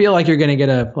 Like, I feel like you're going to get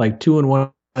a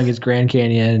 2-1 against Grand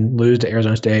Canyon, lose to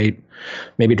Arizona State,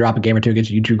 maybe drop a game or two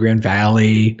against U2 Grand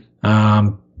Valley.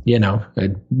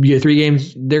 3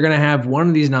 games, they're going to have one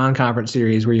of these non-conference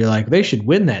series where you're like, they should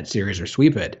win that series or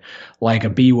sweep it. Like a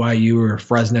BYU or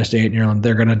Fresno State, and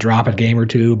they're going to drop a game or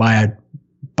two by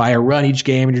a run each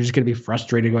game, and you're just going to be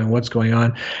frustrated going, what's going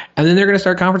on? And then they're going to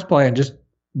start conference play and just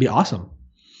be awesome.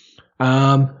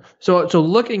 So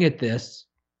looking at this,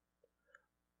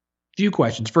 few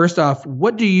questions. First off,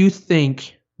 what do you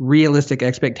think realistic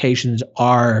expectations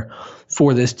are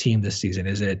for this team this season?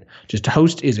 Is it just to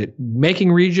host? Is it making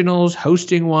regionals,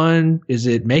 hosting one? Is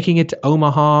it making it to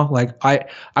Omaha? Like, I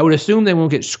would assume they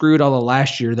won't get screwed all of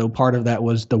last year, though part of that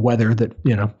was the weather that,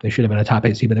 they should have been a top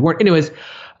 8 seed, but they weren't. Anyways,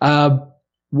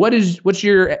 what do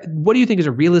you think is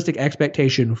a realistic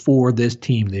expectation for this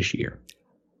team this year?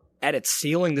 At its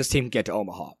ceiling, this team can get to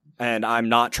Omaha, and I'm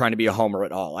not trying to be a homer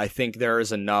at all. I think there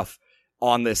is enough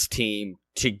on this team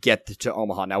to get to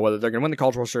Omaha. Now, whether they're going to win the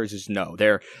College World Series is no.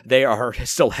 They are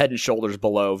still head and shoulders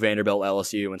below Vanderbilt,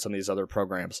 LSU, and some of these other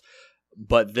programs.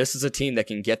 But this is a team that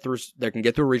can get through. They can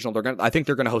get through a regional. I think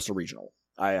they're going to host a regional.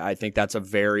 I think that's a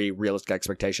very realistic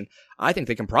expectation. I think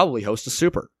they can probably host a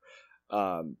super.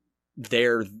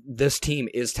 This team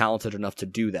is talented enough to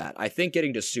do that. I think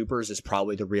getting to supers is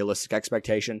probably the realistic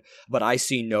expectation, but I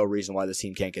see no reason why this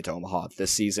team can't get to Omaha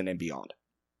this season and beyond.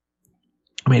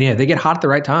 I mean, yeah, they get hot at the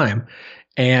right time,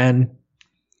 and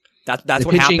that's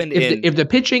what happened. If the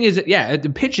pitching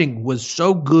the pitching was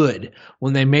so good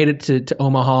when they made it to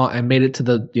Omaha and made it to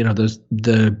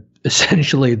the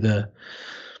essentially the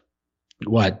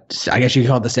what I guess you could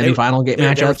call it the semifinal game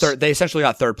matchups. They essentially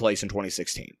got third place in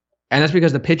 2016. And that's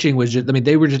because the pitching was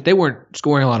they weren't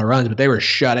scoring a lot of runs, but they were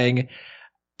shutting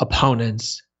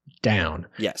opponents down.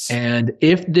 Yes. And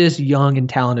if this young and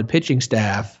talented pitching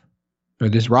staff or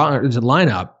this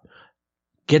lineup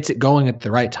gets it going at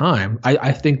the right time,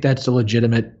 I think that's a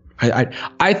legitimate.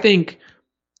 I think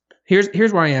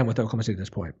here's where I am with Oklahoma State at this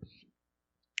point.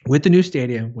 With the new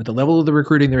stadium, with the level of the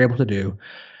recruiting they're able to do,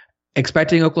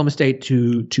 expecting Oklahoma State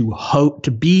to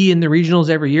be in the regionals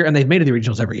every year, and they've made it to the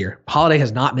regionals every year. Holiday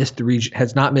has not missed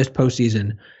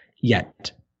postseason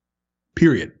yet.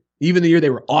 Period. Even the year they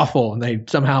were awful and they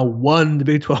somehow won the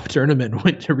Big 12 tournament and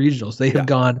went to regionals, they have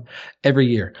gone every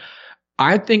year.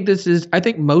 I think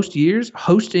most years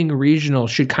hosting a regional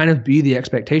should kind of be the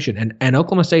expectation, and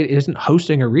Oklahoma State isn't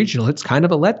hosting a regional. It's kind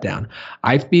of a letdown.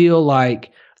 I feel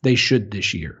like they should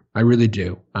this year. I really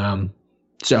do.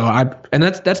 That's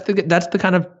the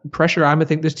kind of pressure I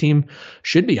think this team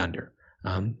should be under.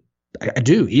 I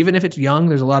do. Even if it's young,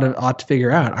 there's a lot to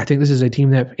figure out. I think this is a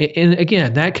team that, and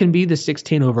again, that can be the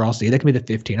 16 overall seed. That can be the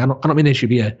 15. I don't mean they should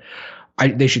be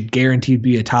they should guaranteed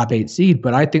be a top 8 seed,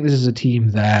 but I think this is a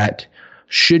team that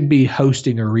should be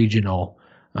hosting a regional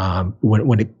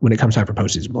when it comes time for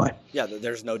postseason play. Yeah,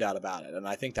 there's no doubt about it, and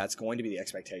I think that's going to be the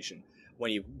expectation.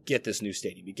 When you get this new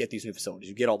stadium, you get these new facilities,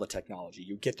 you get all the technology,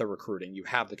 you get the recruiting, you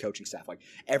have the coaching staff. Like,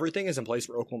 everything is in place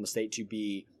for Oklahoma State to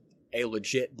be a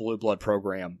legit blue blood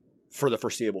program for the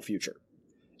foreseeable future.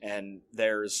 And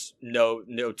there's no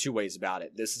two ways about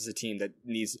it. This is a team that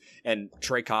needs, and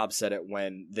Trey Cobb said it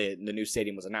when the new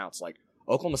stadium was announced, like,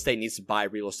 Oklahoma State needs to buy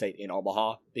real estate in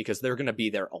Omaha because they're going to be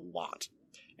there a lot.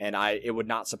 And it would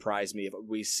not surprise me if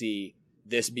we see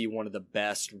this be one of the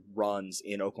best runs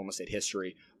in Oklahoma State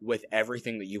history with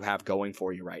everything that you have going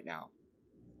for you right now.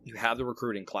 You have the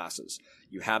recruiting classes.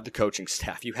 You have the coaching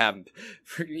staff. You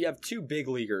have 2 big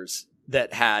leaguers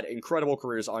that had incredible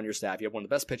careers on your staff. You have one of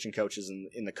the best pitching coaches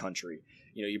in the country.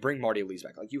 You bring Marty Elise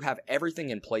back. Like, you have everything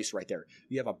in place right there.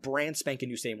 You have a brand spanking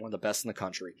new stadium, one of the best in the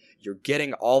country. You're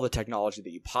getting all the technology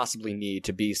that you possibly need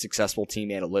to be a successful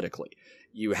team analytically.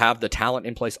 You have the talent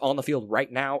in place on the field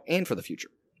right now and for the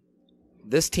future.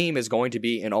 This team is going to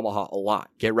be in Omaha a lot.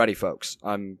 Get ready, folks.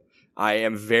 I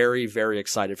am very, very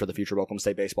excited for the future of Oklahoma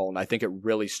State baseball, and I think it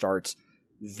really starts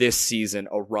this season,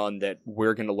 a run that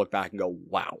we're going to look back and go,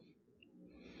 wow.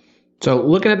 So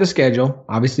looking at the schedule,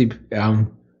 obviously,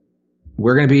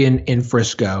 we're going to be in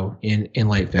Frisco in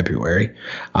late February.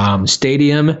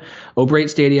 O'Brate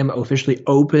Stadium officially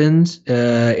opens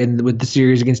with the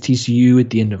series against TCU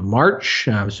at the end of March.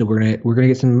 So we're gonna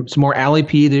get some more Alley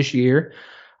P this year.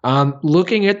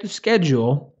 Looking at the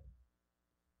schedule,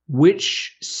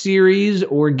 which series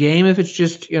or game, if it's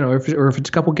just if it's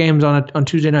a couple games on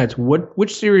Tuesday nights,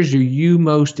 which series are you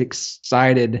most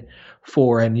excited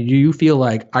for, and do you feel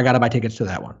like I got to buy tickets to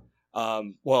that one?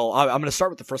 Well, I'm going to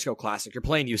start with the Frisco Classic. You're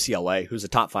playing UCLA, who's a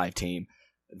top 5 team.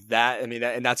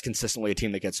 And that's consistently a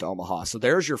team that gets to Omaha. So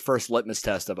there's your first litmus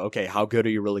test of, okay, how good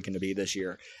are you really going to be this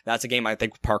year? That's a game I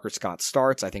think Parker Scott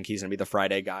starts. I think he's going to be the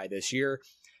Friday guy this year.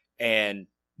 And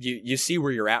you see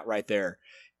where you're at right there.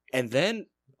 And then,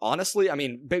 honestly,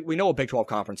 we know what Big 12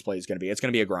 conference play is going to be. It's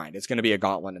going to be a grind. It's going to be a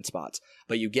gauntlet in spots.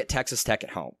 But you get Texas Tech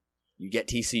at home. You get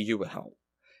TCU at home.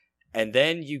 And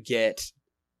then you get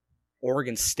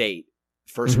Oregon State,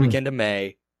 first weekend of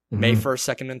May 1st,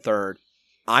 2nd, and 3rd.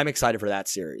 I'm excited for that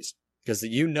series because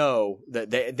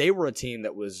that they were a team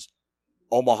that was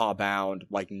Omaha bound,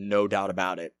 like no doubt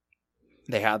about it.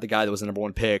 They had the guy that was the number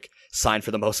 1 pick signed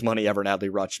for the most money ever, Adley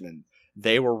Rutschman.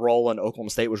 They were rolling. Oklahoma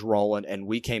State was rolling, and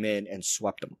we came in and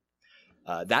swept them.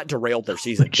 That derailed their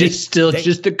season. Which is still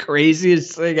just the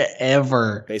craziest thing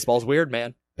ever. Baseball's weird,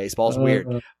 man. Baseball's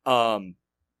weird.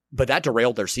 But that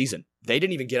derailed their season. They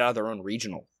didn't even get out of their own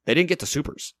regional. They didn't get to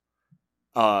supers.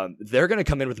 They're going to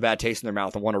come in with a bad taste in their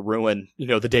mouth and want to ruin,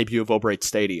 the debut of O'Brate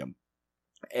Stadium.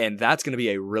 And that's going to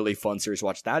be a really fun series to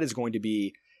watch. That is going to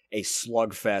be a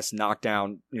slugfest,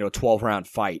 knockdown, 12-round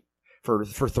fight for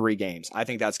 3 games. I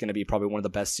think that's going to be probably one of the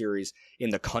best series in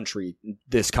the country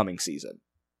this coming season.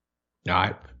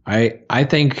 I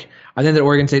think the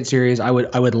Oregon State series, I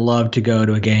would love to go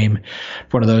to a game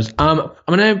for one of those. I'm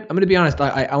gonna be honest.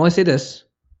 I want to say this.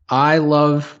 I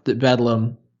love that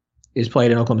Bedlam is played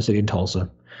in Oklahoma City and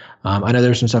Tulsa. I know there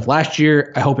was some stuff last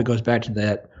year. I hope it goes back to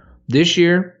that. This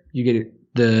year, you get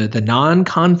the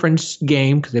non-conference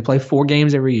game because they play 4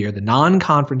 games every year. The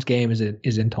non-conference game is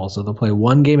in Tulsa. They'll play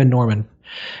 1 game in Norman, and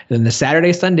then the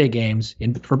Saturday Sunday games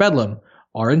for Bedlam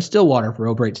are in Stillwater for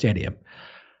O'Brate Stadium.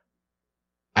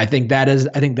 I think that's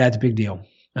a big deal.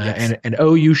 Yes. And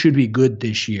OU should be good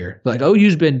this year. Like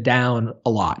OU's been down a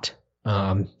lot.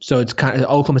 So it's kind of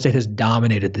Oklahoma State has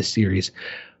dominated this series.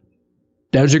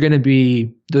 Those are going to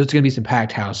be some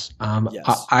packed house.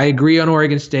 Yes. I agree on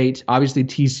Oregon State. Obviously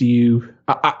TCU.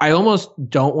 I almost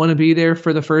don't want to be there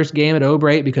for the first game at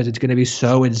O'Brate because it's going to be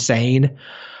so insane.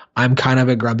 I'm kind of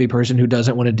a grumpy person who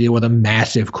doesn't want to deal with a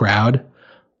massive crowd.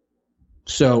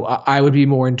 So I would be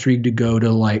more intrigued to go to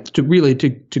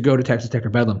go to Texas Tech or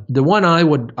Bedlam. The one I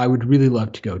would really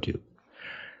love to go to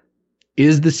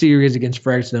is the series against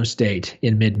Fresno State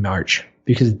in mid-March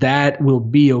because that will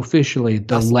be officially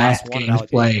the last games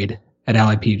played at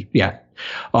Alley P. Yeah,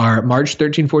 are March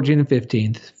 13th, 14th, and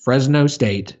 15th. Fresno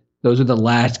State. Those are the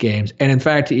last games. And in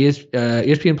fact,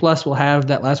 ESPN Plus will have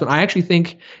that last one. I actually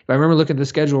think, if I remember looking at the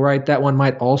schedule right, that one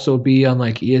might also be on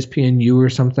like ESPNU or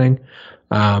something.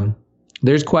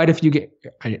 There's quite a few.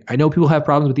 I know people have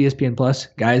problems with ESPN Plus,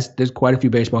 guys. There's quite a few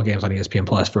baseball games on ESPN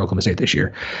Plus for Oklahoma State this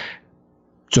year.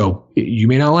 So you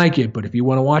may not like it, but if you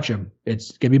want to watch them,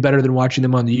 it's gonna be better than watching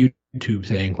them on the YouTube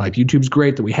thing. Like YouTube's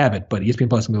great that we have it, but ESPN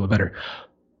Plus is gonna be better.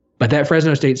 But that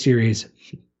Fresno State series,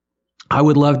 I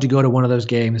would love to go to one of those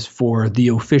games for the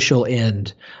official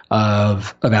end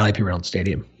of Alley P. Reynolds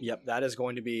Stadium. Yep, that's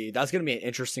going to be an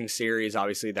interesting series.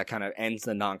 Obviously, that kind of ends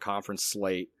the non-conference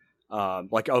slate.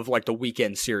 Like the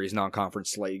weekend series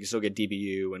non-conference slate. You can still get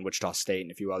DBU and Wichita State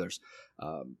and a few others.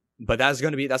 But that's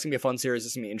gonna be a fun series.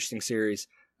 It's gonna be an interesting series.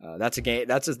 That's a game.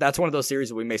 That's one of those series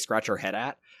that we may scratch our head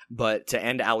at. But to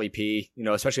end Alley P,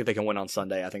 especially if they can win on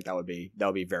Sunday, I think that would be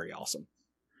very awesome.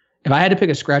 If I had to pick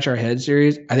a scratch our head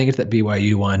series, I think it's that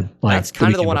BYU one. That's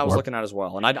kind of the one I was looking at as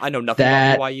well. And I know nothing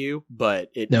about BYU,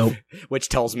 but which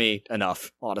tells me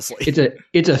enough, honestly.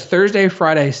 It's a Thursday,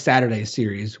 Friday, Saturday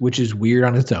series, which is weird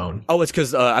on its own. Oh, it's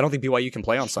because I don't think BYU can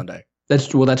play on Sunday.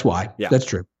 That's why. Yeah, that's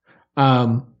true.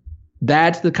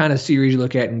 That's the kind of series you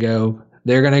look at and go,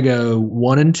 they're going to go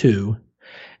 1-2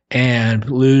 and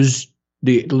lose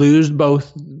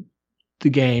both the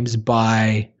games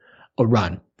by a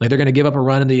run. Like they're going to give up a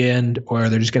run in the end, or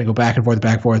they're just going to go back and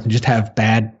forth, and just have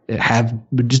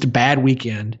just a bad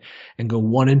weekend and go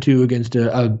 1-2 against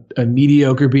a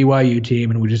mediocre BYU team,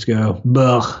 and we just go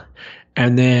ugh,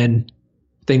 and then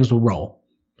things will roll.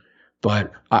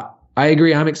 But I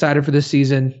agree. I'm excited for this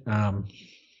season. I'm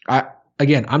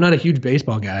not a huge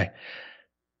baseball guy,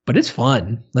 but it's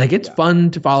fun. Like, it's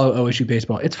fun to follow OSU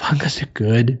baseball. It's fun because they're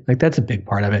good. Like, that's a big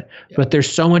part of it. Yeah. But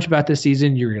there's so much about this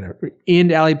season. You're going to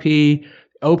end Allie P,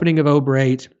 opening of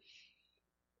O'Brate.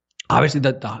 Obviously,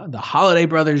 the Holiday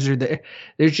brothers are there.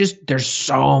 There's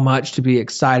so much to be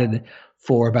excited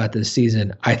for about this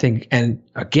season, I think. And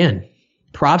again,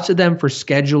 props to them for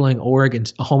scheduling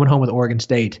a home and home with Oregon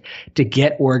State to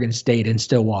get Oregon State in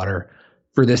Stillwater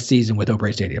for this season with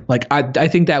O'Brate Stadium. Like, I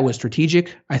think that was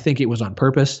strategic. I think it was on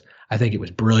purpose. I think it was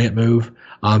a brilliant move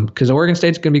because Oregon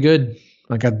State's going to be good.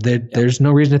 Like, there's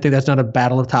no reason to think that's not a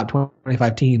battle of top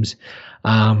 25 teams.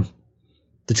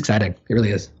 It's exciting. It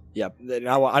really is. Yeah,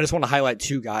 I just want to highlight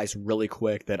two guys really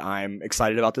quick that I'm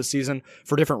excited about this season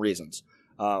for different reasons.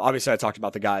 Obviously, I talked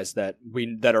about the guys that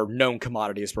are known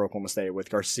commodities for Oklahoma State with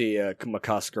Garcia,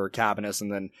 McCusker, Cabanis,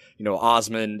 and then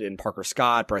Osmond and Parker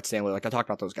Scott, Brett Stanley. Like, I talked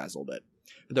about those guys a little bit.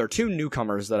 But there are two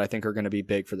newcomers that I think are going to be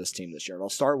big for this team this year. I'll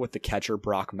start with the catcher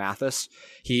Brock Mathis.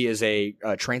 He is a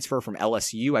transfer from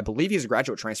LSU. I believe he's a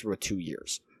graduate transfer with 2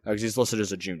 years because he's listed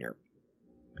as a junior.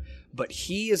 But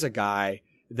he is a guy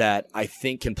that I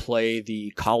think can play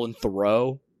the Colin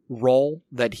Thoreau role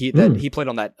that he played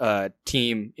on that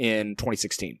team in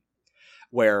 2016,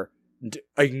 where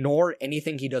ignore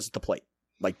anything he does at the plate.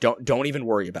 Like, don't even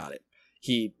worry about it.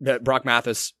 Brock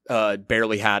Mathis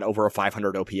barely had over a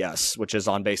 500 OPS, which is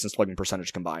on base and slugging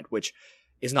percentage combined, which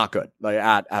is not good, like,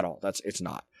 at all. It's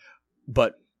not.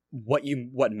 But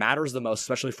what matters the most,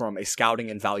 especially from a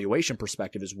scouting and valuation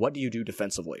perspective, is what do you do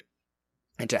defensively?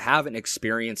 And to have an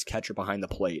experienced catcher behind the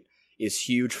plate is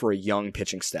huge for a young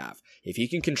pitching staff. If he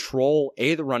can control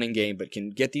the running game, but can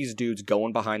get these dudes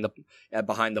going behind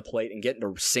the plate and get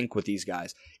into sync with these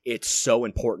guys, it's so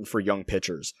important for young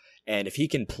pitchers. And if he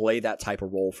can play that type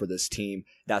of role for this team,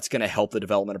 that's going to help the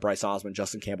development of Bryce Osmond,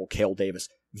 Justin Campbell, Cale Davis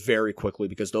very quickly,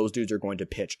 because those dudes are going to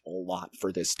pitch a lot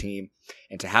for this team.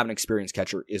 And to have an experienced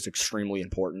catcher is extremely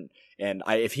important. And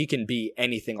if he can be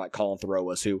anything like Colin Thoreau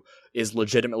was, who is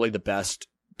legitimately the best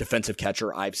defensive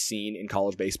catcher I've seen in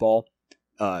college baseball.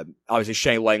 Obviously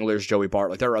Shane Langler's, Joey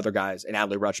Bart, like, there are other guys, and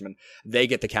Adley Rutschman, they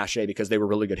get the cachet because they were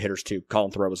really good hitters too.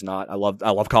 Colin Thoreau was not. I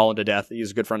love Colin to death.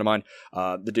 He's a good friend of mine.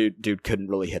 The dude couldn't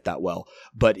really hit that well,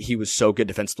 but he was so good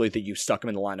defensively that you stuck him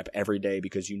in the lineup every day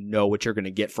because you know what you're going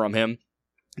to get from him,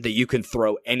 that you can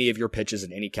throw any of your pitches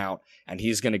in any count and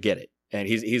he's going to get it. And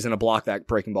he's going to block that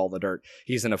breaking ball in the dirt.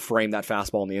 He's going to frame that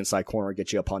fastball in the inside corner and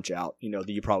get you a punch out. That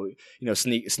you probably,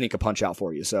 sneak a punch out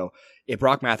for you. So if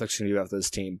Brock Mathis can do that for this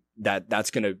team, that's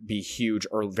going to be huge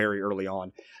very early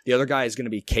on. The other guy is going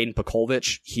to be Caden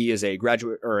Pakolvich. He is a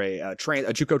graduate or a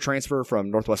JUCO transfer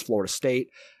from Northwest Florida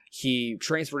State. He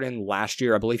transferred in last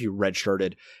year. I believe he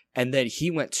redshirted. And then he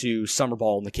went to summer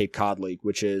ball in the Cape Cod League,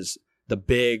 which is the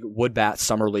big wood bat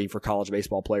summer league for college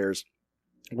baseball players,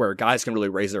 where guys can really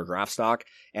raise their draft stock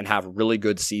and have really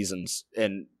good seasons.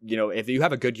 And, if you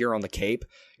have a good year on the Cape,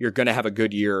 you're going to have a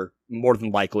good year, more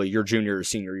than likely, your junior or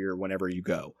senior year, whenever you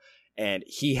go. And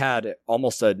he had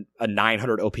almost a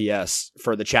 900 OPS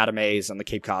for the Chatham A's on the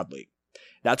Cape Cod League.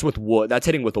 That's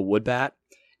hitting with a wood bat.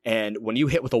 And when you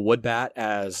hit with a wood bat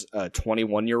as a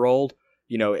 21-year-old,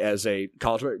 as a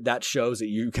college player, that shows that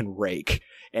you can rake.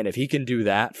 And if he can do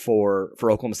that for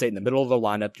Oklahoma State in the middle of the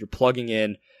lineup, you're plugging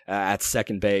in at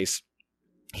second base,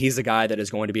 he's the guy that is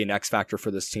going to be an X factor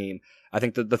for this team. I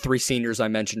think the three seniors I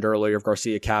mentioned earlier of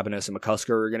Garcia, Cabanis, and McCusker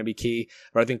are going to be key,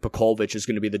 but I think Pakolvich is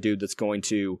going to be the dude that's going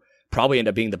to probably end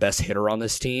up being the best hitter on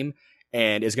this team,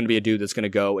 and is going to be a dude that's going to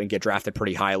go and get drafted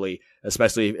pretty highly,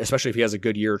 especially if he has a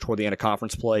good year toward the end of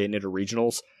conference play and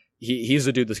interregionals. He's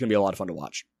a dude that's going to be a lot of fun to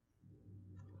watch.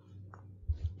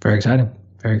 Very exciting.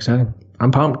 Very exciting.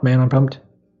 I'm pumped, man. I'm pumped.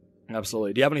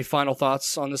 Absolutely. Do you have any final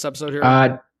thoughts on this episode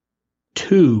here?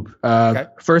 Two. Okay.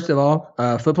 First of all,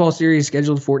 football series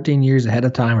scheduled 14 years ahead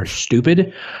of time are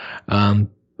stupid. I'm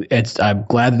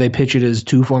glad that they pitch it as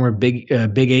two former Big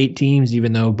 8 teams,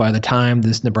 even though by the time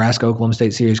this Nebraska-Oklahoma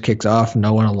State series kicks off,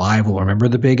 no one alive will remember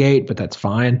the Big 8, but that's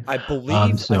fine. I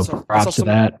believe props to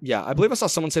that. Yeah, I believe I saw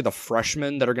someone say the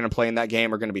freshmen that are going to play in that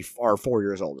game are 4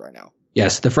 years old right now.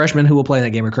 Yes, the freshmen who will play in that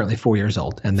game are currently 4 years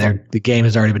old, and the game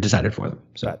has already been decided for them.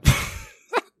 So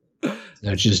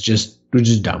it's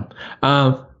just dumb.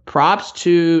 Shout out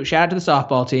to the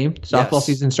softball team. Softball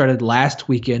season started last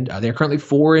weekend. They're currently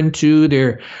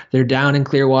 4-2. They're down in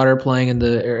Clearwater playing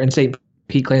in St.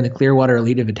 Pete playing the Clearwater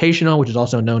Elite Invitational, which is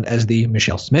also known as the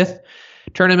Michelle Smith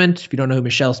Tournament. If you don't know who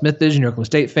Michelle Smith is, and you're an Oklahoma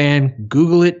State fan,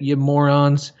 Google it, you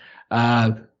morons.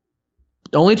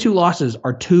 The only two losses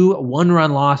are 2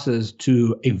 one-run losses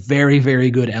to a very,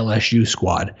 very good LSU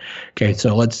squad. Okay,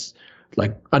 so let's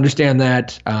understand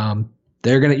that.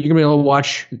 You're gonna be able to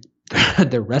watch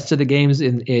the rest of the games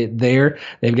there,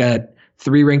 they've got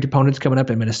 3 ranked opponents coming up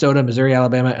in Minnesota, Missouri,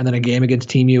 Alabama, and then a game against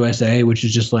Team USA, which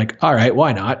is just like, all right,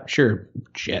 why not? Sure,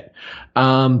 shit.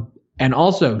 And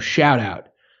also, shout out,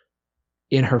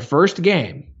 in her first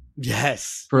game,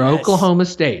 for Oklahoma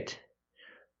State,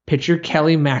 pitcher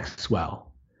Kelly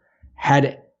Maxwell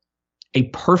had a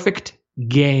perfect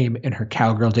game in her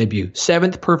Cowgirl debut.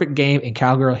 7th perfect game in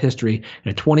Cowgirl history,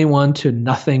 and a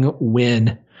 21-0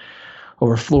 win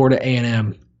over Florida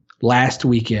A&M last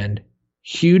weekend.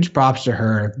 Huge props to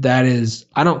her. That is,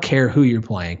 I don't care who you're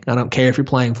playing. I don't care if you're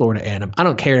playing Florida A&M. I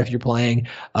don't care if you're playing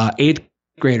 8th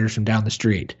graders from down the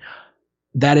street.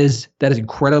 That is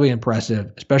incredibly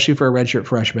impressive, especially for a redshirt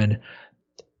freshman.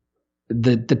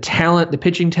 The talent, the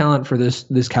pitching talent for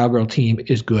this Cowgirl team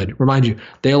is good. Remind you,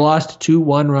 they lost 2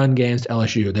 one-run games to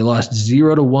LSU. They lost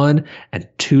 0-1 and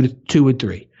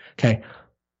 2-3. Okay,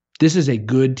 this is a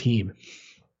good team.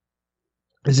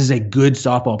 This is a good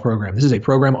softball program. This is a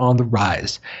program on the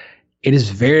rise. It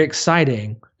is very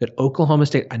exciting that Oklahoma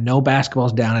State, I know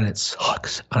basketball's down and it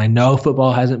sucks. And I know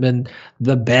football hasn't been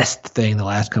the best thing the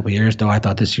last couple of years, though I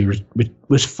thought this year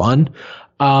was fun.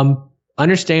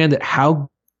 Understand that how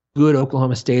good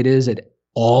Oklahoma State is at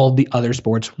all the other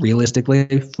sports, realistically,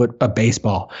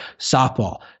 baseball,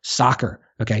 softball, soccer,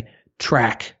 okay,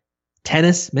 track,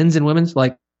 tennis, men's and women's.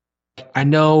 Like, I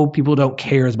know people don't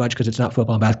care as much because it's not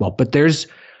football and basketball, but there's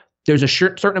a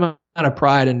certain amount of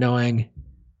pride in knowing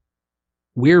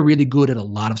we're really good at a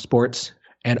lot of sports,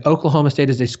 and Oklahoma State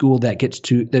is a school that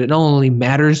it not only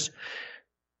matters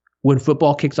when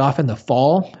football kicks off in the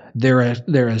fall. There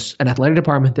is an athletic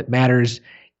department that matters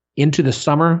into the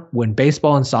summer when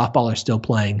baseball and softball are still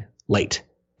playing late.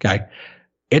 Okay,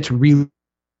 it's really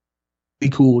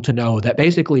cool to know that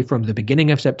basically from the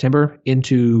beginning of September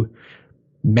into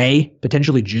May,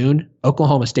 potentially June,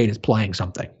 Oklahoma State is playing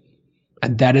something,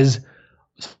 and that is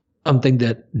something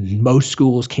that most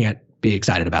schools can't be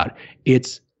excited about.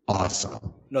 It's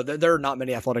awesome. No, there are not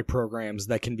many athletic programs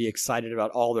that can be excited about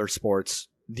all their sports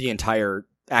the entire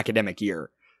academic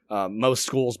year. Most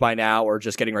schools by now are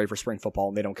just getting ready for spring football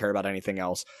and they don't care about anything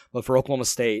else. But for Oklahoma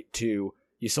State you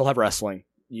still have wrestling.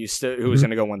 Who's going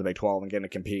to go win the Big 12 and going to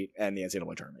compete in the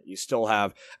NCAA tournament. You still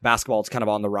have basketball. It's kind of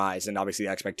on the rise, and obviously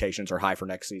the expectations are high for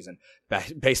next season.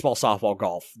 Baseball, softball,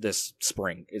 golf this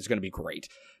spring is going to be great.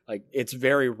 Like, it's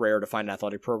very rare to find an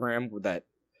athletic program that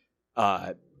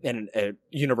in a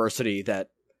university that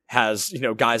has,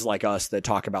 guys like us that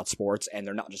talk about sports, and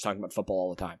they're not just talking about football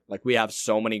all the time. Like, we have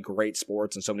so many great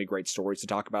sports and so many great stories to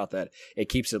talk about that it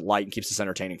keeps it light and keeps us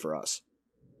entertaining for us.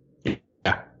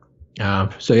 Yeah.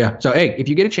 So hey, if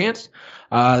you get a chance,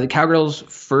 the Cowgirls'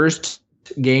 first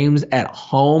games at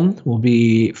home will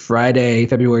be Friday,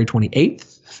 February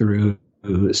 28th through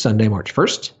Sunday, March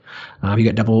 1st. You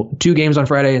got 2 games on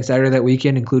Friday and Saturday that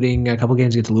weekend, including a couple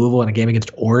games against Louisville and a game against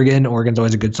Oregon. Oregon's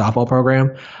always a good softball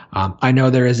program. I know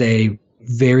there is a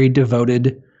very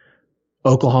devoted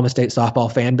Oklahoma State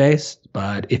softball fan base,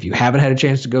 but if you haven't had a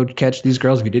chance to go catch these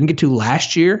girls, if you didn't get to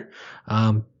last year,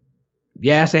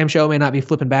 Sam Show may not be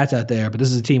flipping bats out there, but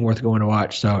this is a team worth going to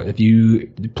watch. So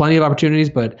plenty of opportunities,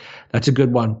 but that's a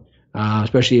good one,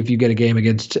 especially if you get a game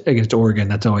against Oregon.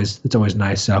 That's always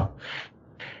nice. So,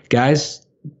 guys,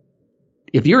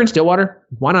 if you're in Stillwater,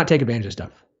 why not take advantage of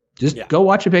stuff? Just go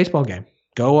watch a baseball game.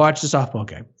 Go watch the softball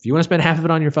game. If you want to spend half of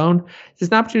it on your phone, it's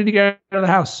an opportunity to get out of the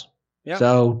house. Yeah.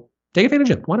 So take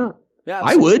advantage of it. Why not? Yeah,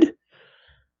 I would.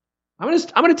 I'm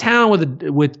in a town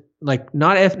with like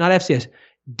not FCS.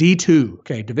 D2,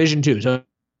 okay, Division 2. So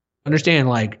understand,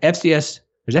 like, FCS,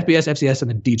 there's FBS, FCS, and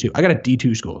then D2. I got a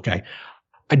D2 school, okay?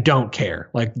 I don't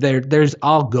care. Like,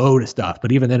 I'll go to stuff,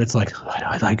 but even then it's like,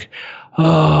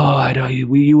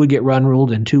 you would get run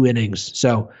ruled in 2 innings.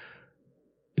 So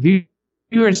if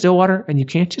you're in Stillwater and you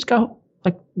can't, just go.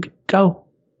 Like, go.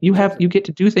 You get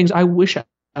to do things I wish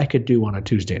I could do on a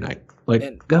Tuesday night.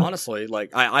 Honestly,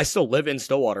 I still live in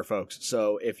Stillwater, folks.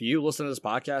 So if you listen to this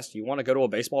podcast, you want to go to a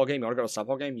baseball game, you want to go to a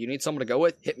softball game, you need someone to go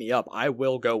with, hit me up. I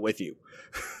will go with you.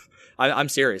 I'm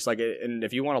serious. And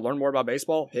if you want to learn more about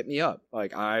baseball, hit me up.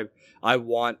 I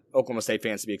want Oklahoma State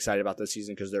fans to be excited about this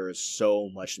season because there is so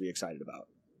much to be excited about.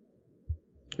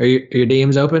 Are your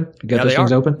DMs open? You got those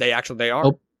things open? They are.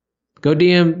 Oh, go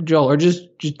DM Joel, or just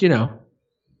go DM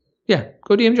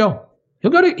Joel.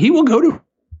 He will go to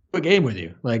a game with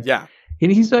you.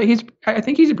 And I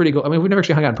think he's a pretty cool. I mean, we've never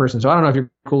actually hung out in person, so I don't know if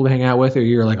you're cool to hang out with, or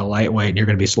you're like a lightweight and you're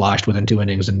going to be sloshed within 2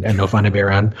 innings and no fun to be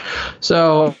around.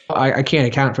 So I can't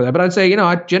account for that. But I'd say,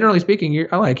 generally speaking,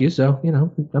 I like you, so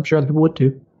I'm sure other people would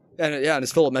too. And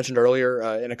as Philip mentioned earlier,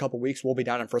 in a couple weeks, we'll be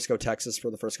down in Frisco, Texas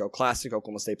for the Frisco Classic.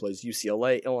 Oklahoma State plays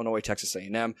UCLA, Illinois, Texas A&M.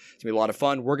 It's going to be a lot of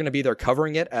fun. We're going to be there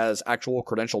covering it as actual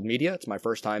credentialed media. It's my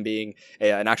first time being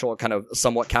an actual kind of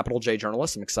somewhat capital J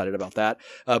journalist. I'm excited about that.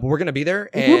 But we're going to be there.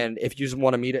 And if you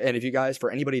want to meet, and if you guys,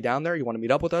 for anybody down there, you want to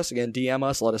meet up with us, again, DM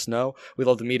us, let us know. We'd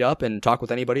love to meet up and talk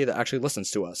with anybody that actually listens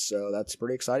to us. So that's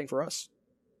pretty exciting for us.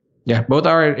 Yeah, both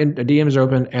our DMs are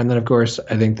open, and then of course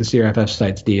I think the CRFF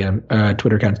site's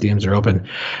Twitter account's DMs are open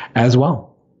as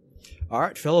well. All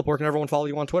right, Philip, where can everyone follow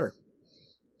you on Twitter?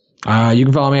 You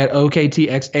can follow me at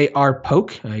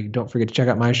OKTXARPoke. Don't forget to check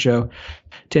out my show,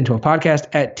 1012 Podcast,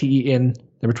 at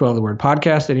TEN12 the word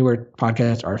podcast. Anywhere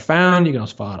podcasts are found. You can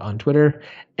also follow it on Twitter,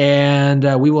 and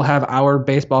we will have our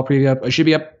baseball preview up. It should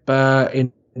be up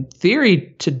in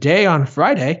theory today on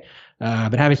Friday.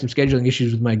 I've been having some scheduling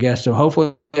issues with my guests, so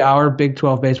hopefully our Big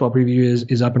 12 baseball preview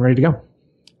is up and ready to go.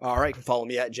 All right, you can follow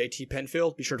me at JT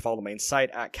Penfield. Be sure to follow the main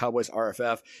site at Cowboys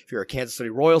RFF. If you're a Kansas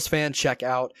City Royals fan, check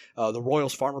out the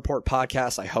Royals Farm Report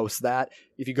podcast. I host that.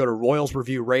 If you go to Royals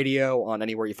Review Radio on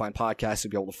anywhere you find podcasts, you'll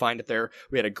be able to find it there.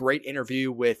 We had a great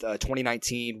interview with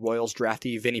 2019 Royals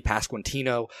draftee Vinny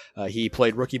Pasquantino. He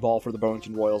played rookie ball for the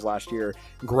Burlington Royals last year.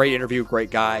 Great interview,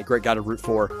 great guy to root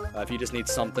for. If you just need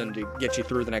something to get you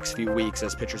through the next few weeks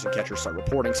as pitchers and catchers start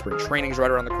reporting, spring training's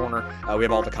right around the corner. We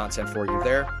have all the content for you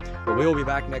there. But we will be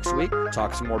back next week,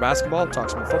 talk some more basketball, talk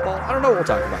some more football. I don't know what we'll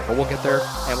talk about, but we'll get there,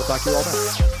 and we'll talk to you all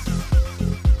then.